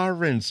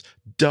 Florence,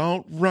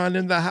 don't run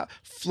in the house.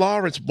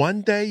 Florence,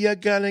 one day you're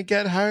gonna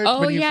get hurt.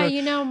 Oh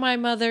yeah, my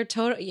mother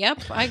totally.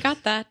 Yep, I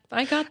got that.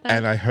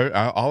 And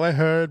all I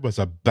heard was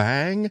a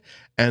bang,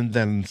 and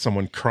then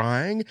someone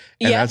crying.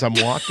 And as I'm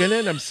walking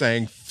in, I'm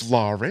saying,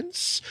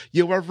 Florence,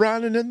 you were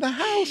running in the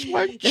house,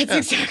 weren't you?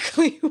 That's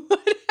exactly what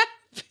happened.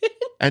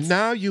 And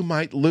now you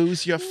might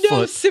lose your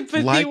foot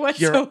like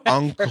whatsoever. Your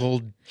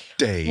Uncle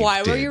Dave.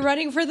 Why were you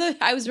running for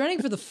I was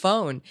running for the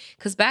phone,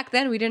 because back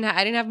then I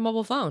didn't have a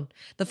mobile phone.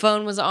 The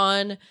phone was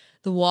on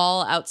the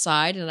wall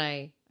outside, and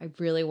I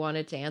really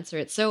wanted to answer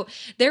it. So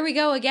there we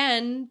go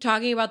again,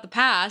 talking about the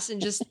past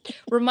and just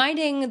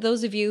reminding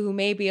those of you who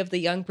may be of the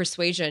young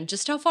persuasion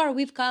just how far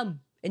we've come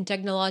in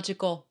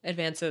technological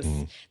advances,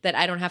 that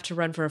I don't have to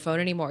run for a phone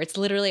anymore. It's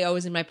literally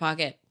always in my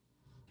pocket.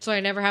 So I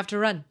never have to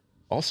run.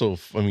 Also,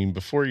 I mean,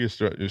 before you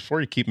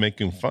keep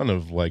making fun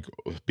of like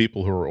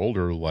people who are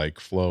older, like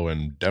Flo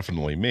and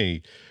definitely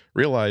me,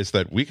 realize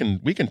that we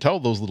can tell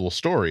those little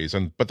stories,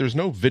 but there's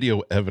no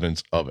video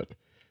evidence of it.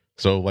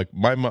 So, like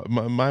my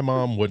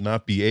mom would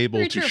not be able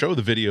Very to true. show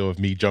the video of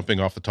me jumping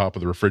off the top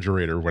of the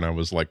refrigerator when I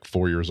was like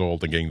 4 years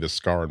old and getting this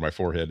scar on my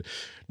forehead,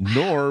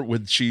 nor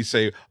would she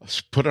say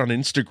put it on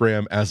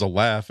Instagram as a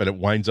laugh, and it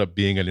winds up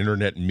being an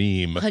internet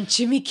meme. On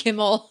Jimmy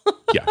Kimmel.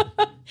 Yeah.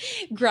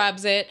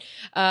 Grabs it.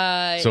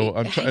 So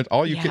I'm trying.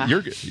 All you can,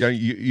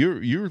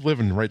 you're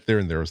living right there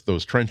in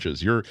those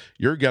trenches.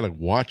 You're gotta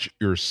watch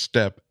your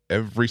step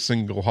every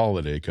single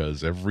holiday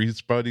because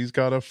everybody's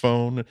got a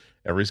phone.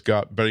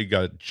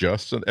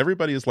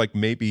 Everybody is like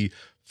maybe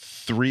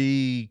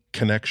 3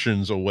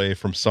 connections away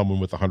from someone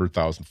with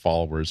 100,000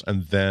 followers,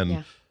 and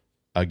then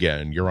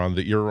again, you're on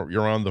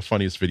the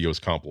funniest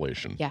videos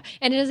compilation. Yeah,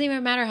 and it doesn't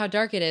even matter how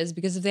dark it is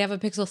because if they have a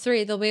Pixel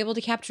 3, they'll be able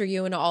to capture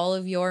you in all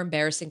of your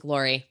embarrassing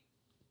glory.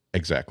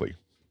 Exactly.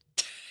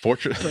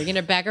 Fortunately, bringing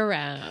it back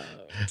around.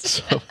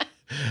 So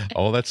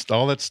all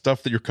that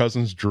stuff that your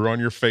cousins drew on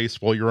your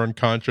face while you're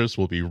unconscious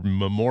will be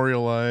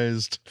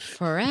memorialized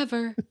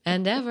forever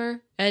and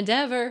ever and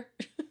ever.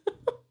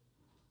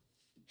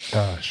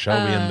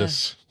 Shall we end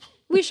this?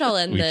 We shall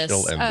end this.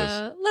 Shall end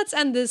this. Let's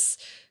end this.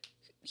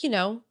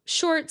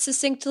 Short,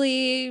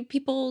 succinctly.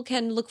 People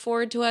can look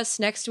forward to us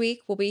next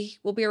week. We'll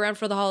be around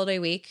for the holiday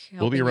week.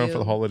 We'll be around for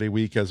the holiday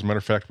week. As a matter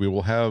of fact, we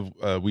will have.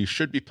 We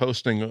should be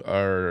posting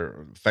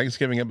our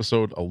Thanksgiving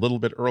episode a little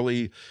bit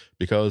early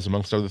because,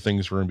 amongst other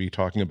things, we're going to be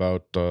talking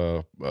about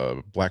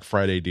Black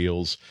Friday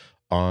deals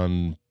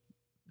on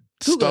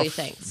Googly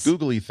things.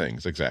 Googly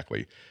things,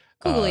 exactly.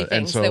 Googly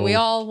things that we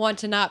all want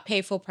to not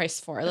pay full price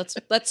for.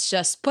 Let's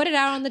just put it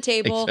out on the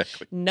table.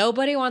 Exactly.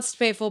 Nobody wants to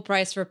pay full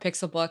price for a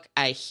Pixelbook.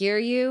 I hear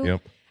you.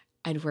 Yep.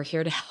 And we're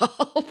here to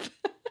help.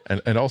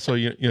 and also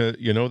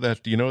you know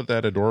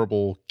that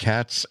adorable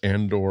cats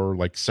and or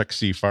like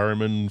sexy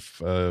fireman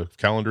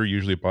calendar you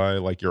usually buy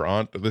like your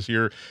aunt this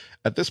year.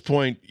 At this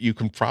point, you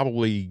can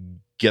probably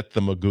get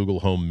them a Google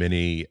Home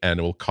Mini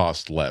and it will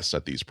cost less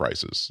at these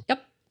prices.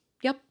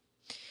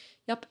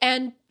 Yep.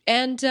 And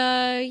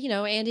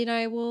Andy and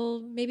I will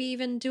maybe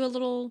even do a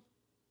little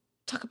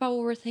talk about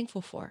what we're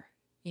thankful for,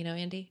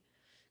 Andy,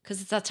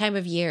 because it's that time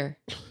of year.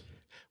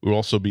 We'll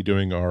also be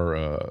doing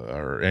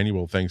our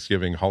annual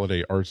Thanksgiving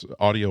holiday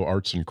audio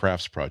arts and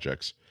crafts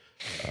projects.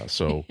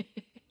 So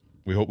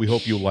we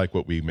hope you like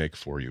what we make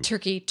for you.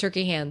 Turkey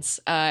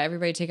hands.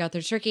 Everybody take out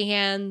their turkey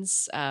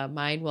hands.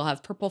 Mine will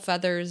have purple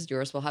feathers.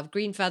 Yours will have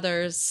green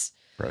feathers.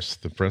 Press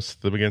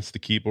them against the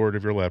keyboard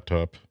of your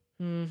laptop.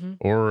 Mm-hmm.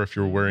 Or if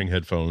you're wearing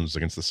headphones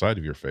against the side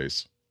of your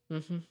face.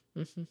 Mm-hmm.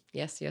 Mm-hmm.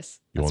 Yes. You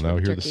will now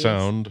hear the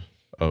sound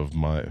of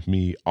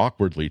me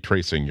awkwardly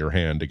tracing your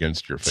hand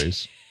against your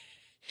face.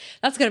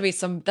 That's gonna be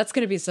some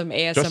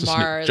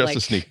ASMR. Just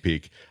a sneak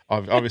peek.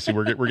 Obviously,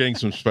 we're getting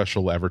some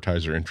special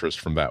advertiser interest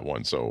from that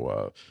one.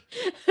 So,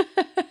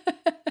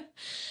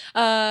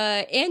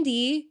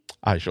 Andy,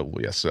 I shall.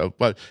 Yes,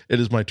 but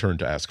it is my turn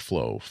to ask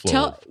Flo.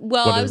 I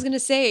was going to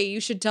say you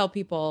should tell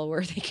people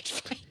where they can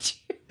find you.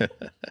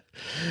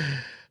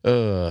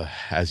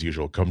 As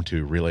usual, come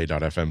to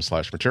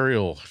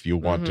relay.fm/material if you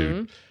want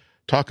to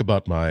talk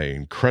about my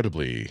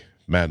incredibly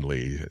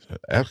manly,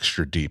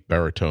 extra deep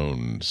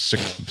baritone,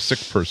 sick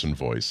person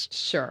voice.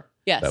 Sure.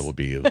 Yes. That will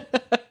be.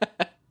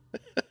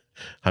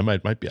 I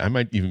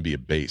might even be a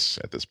bass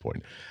at this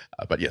point.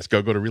 But yes,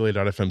 go to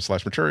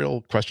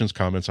relay.fm/material. Questions,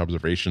 comments,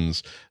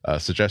 observations,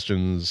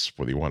 suggestions,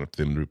 whether you want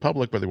them to be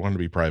public, whether you want them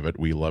to be private.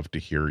 We love to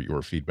hear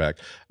your feedback.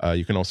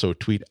 You can also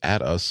tweet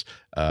at us,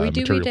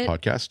 Material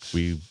Podcast.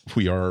 We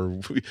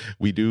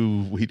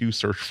do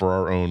search for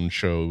our own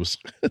shows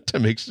to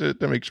make sure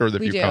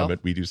that if you comment,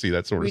 we do see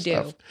that sort of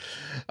stuff.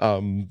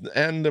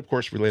 And of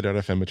course,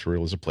 relay.fm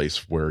Material is a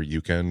place where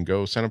you can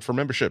go sign up for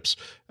memberships,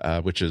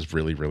 which is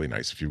really, really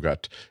nice. If you're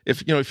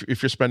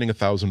spending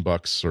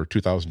 $1,000 or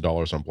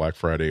 $2,000 on Black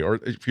Friday, or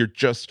if you're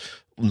just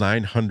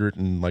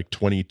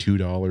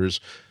 $922,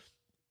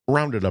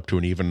 round it up to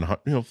an even,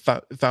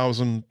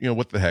 1,000.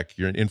 What the heck?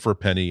 You're in for a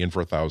penny, in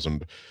for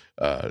 1,000,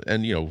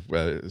 and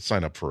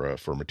sign up for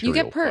Material. You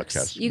get perks.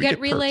 Podcast. You get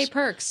Relay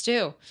perks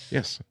too.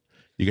 Yes,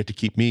 you get to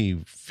keep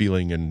me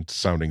feeling and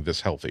sounding this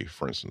healthy.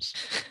 For instance,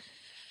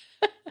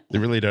 the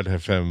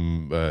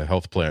Relay.fm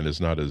health plan is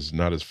not as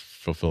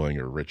fulfilling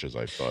or rich as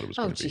I thought it was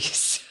going to be.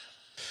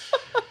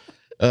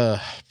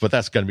 But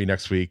that's going to be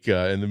next week.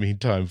 In the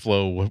meantime,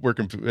 Flo, what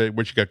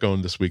you got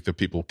going this week that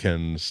people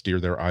can steer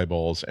their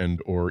eyeballs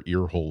and or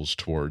ear holes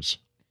towards?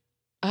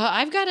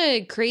 I've got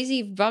a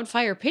crazy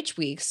bonfire pitch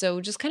week,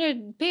 so just kind of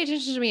pay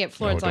attention to me at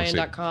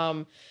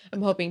FlorenceIron.com.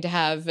 I'm hoping to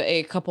have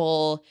a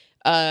couple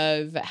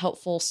of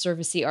helpful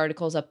servicey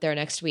articles up there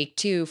next week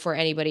too for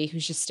anybody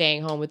who's just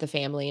staying home with the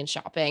family and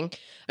shopping.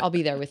 I'll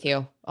be there with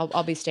you.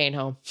 I'll be staying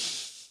home.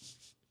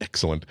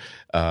 Excellent.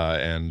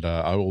 And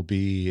I will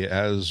be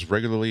as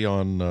regularly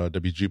on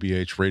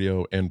WGBH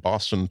Radio in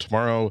Boston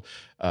tomorrow,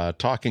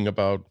 talking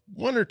about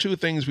one or two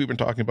things we've been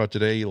talking about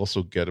today. You'll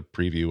also get a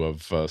preview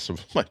of some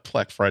of my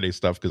Black Friday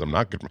stuff because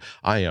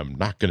I am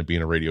not going to be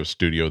in a radio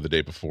studio the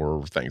day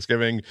before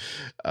Thanksgiving.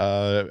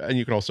 And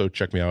you can also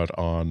check me out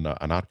on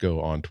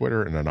Anatco on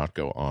Twitter and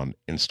Anatco on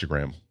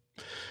Instagram.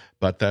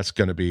 But that's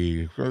going to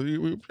be,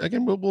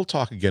 again, we'll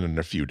talk again in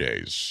a few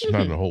days,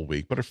 not in a whole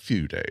week, but a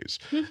few days.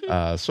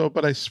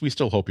 We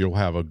still hope you'll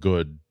have a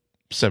good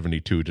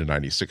 72 to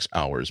 96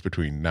 hours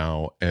between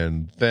now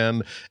and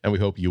then. And we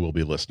hope you will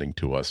be listening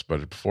to us.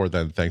 But before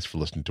then, thanks for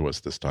listening to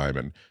us this time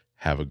and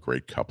have a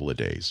great couple of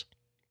days.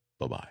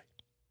 Bye-bye.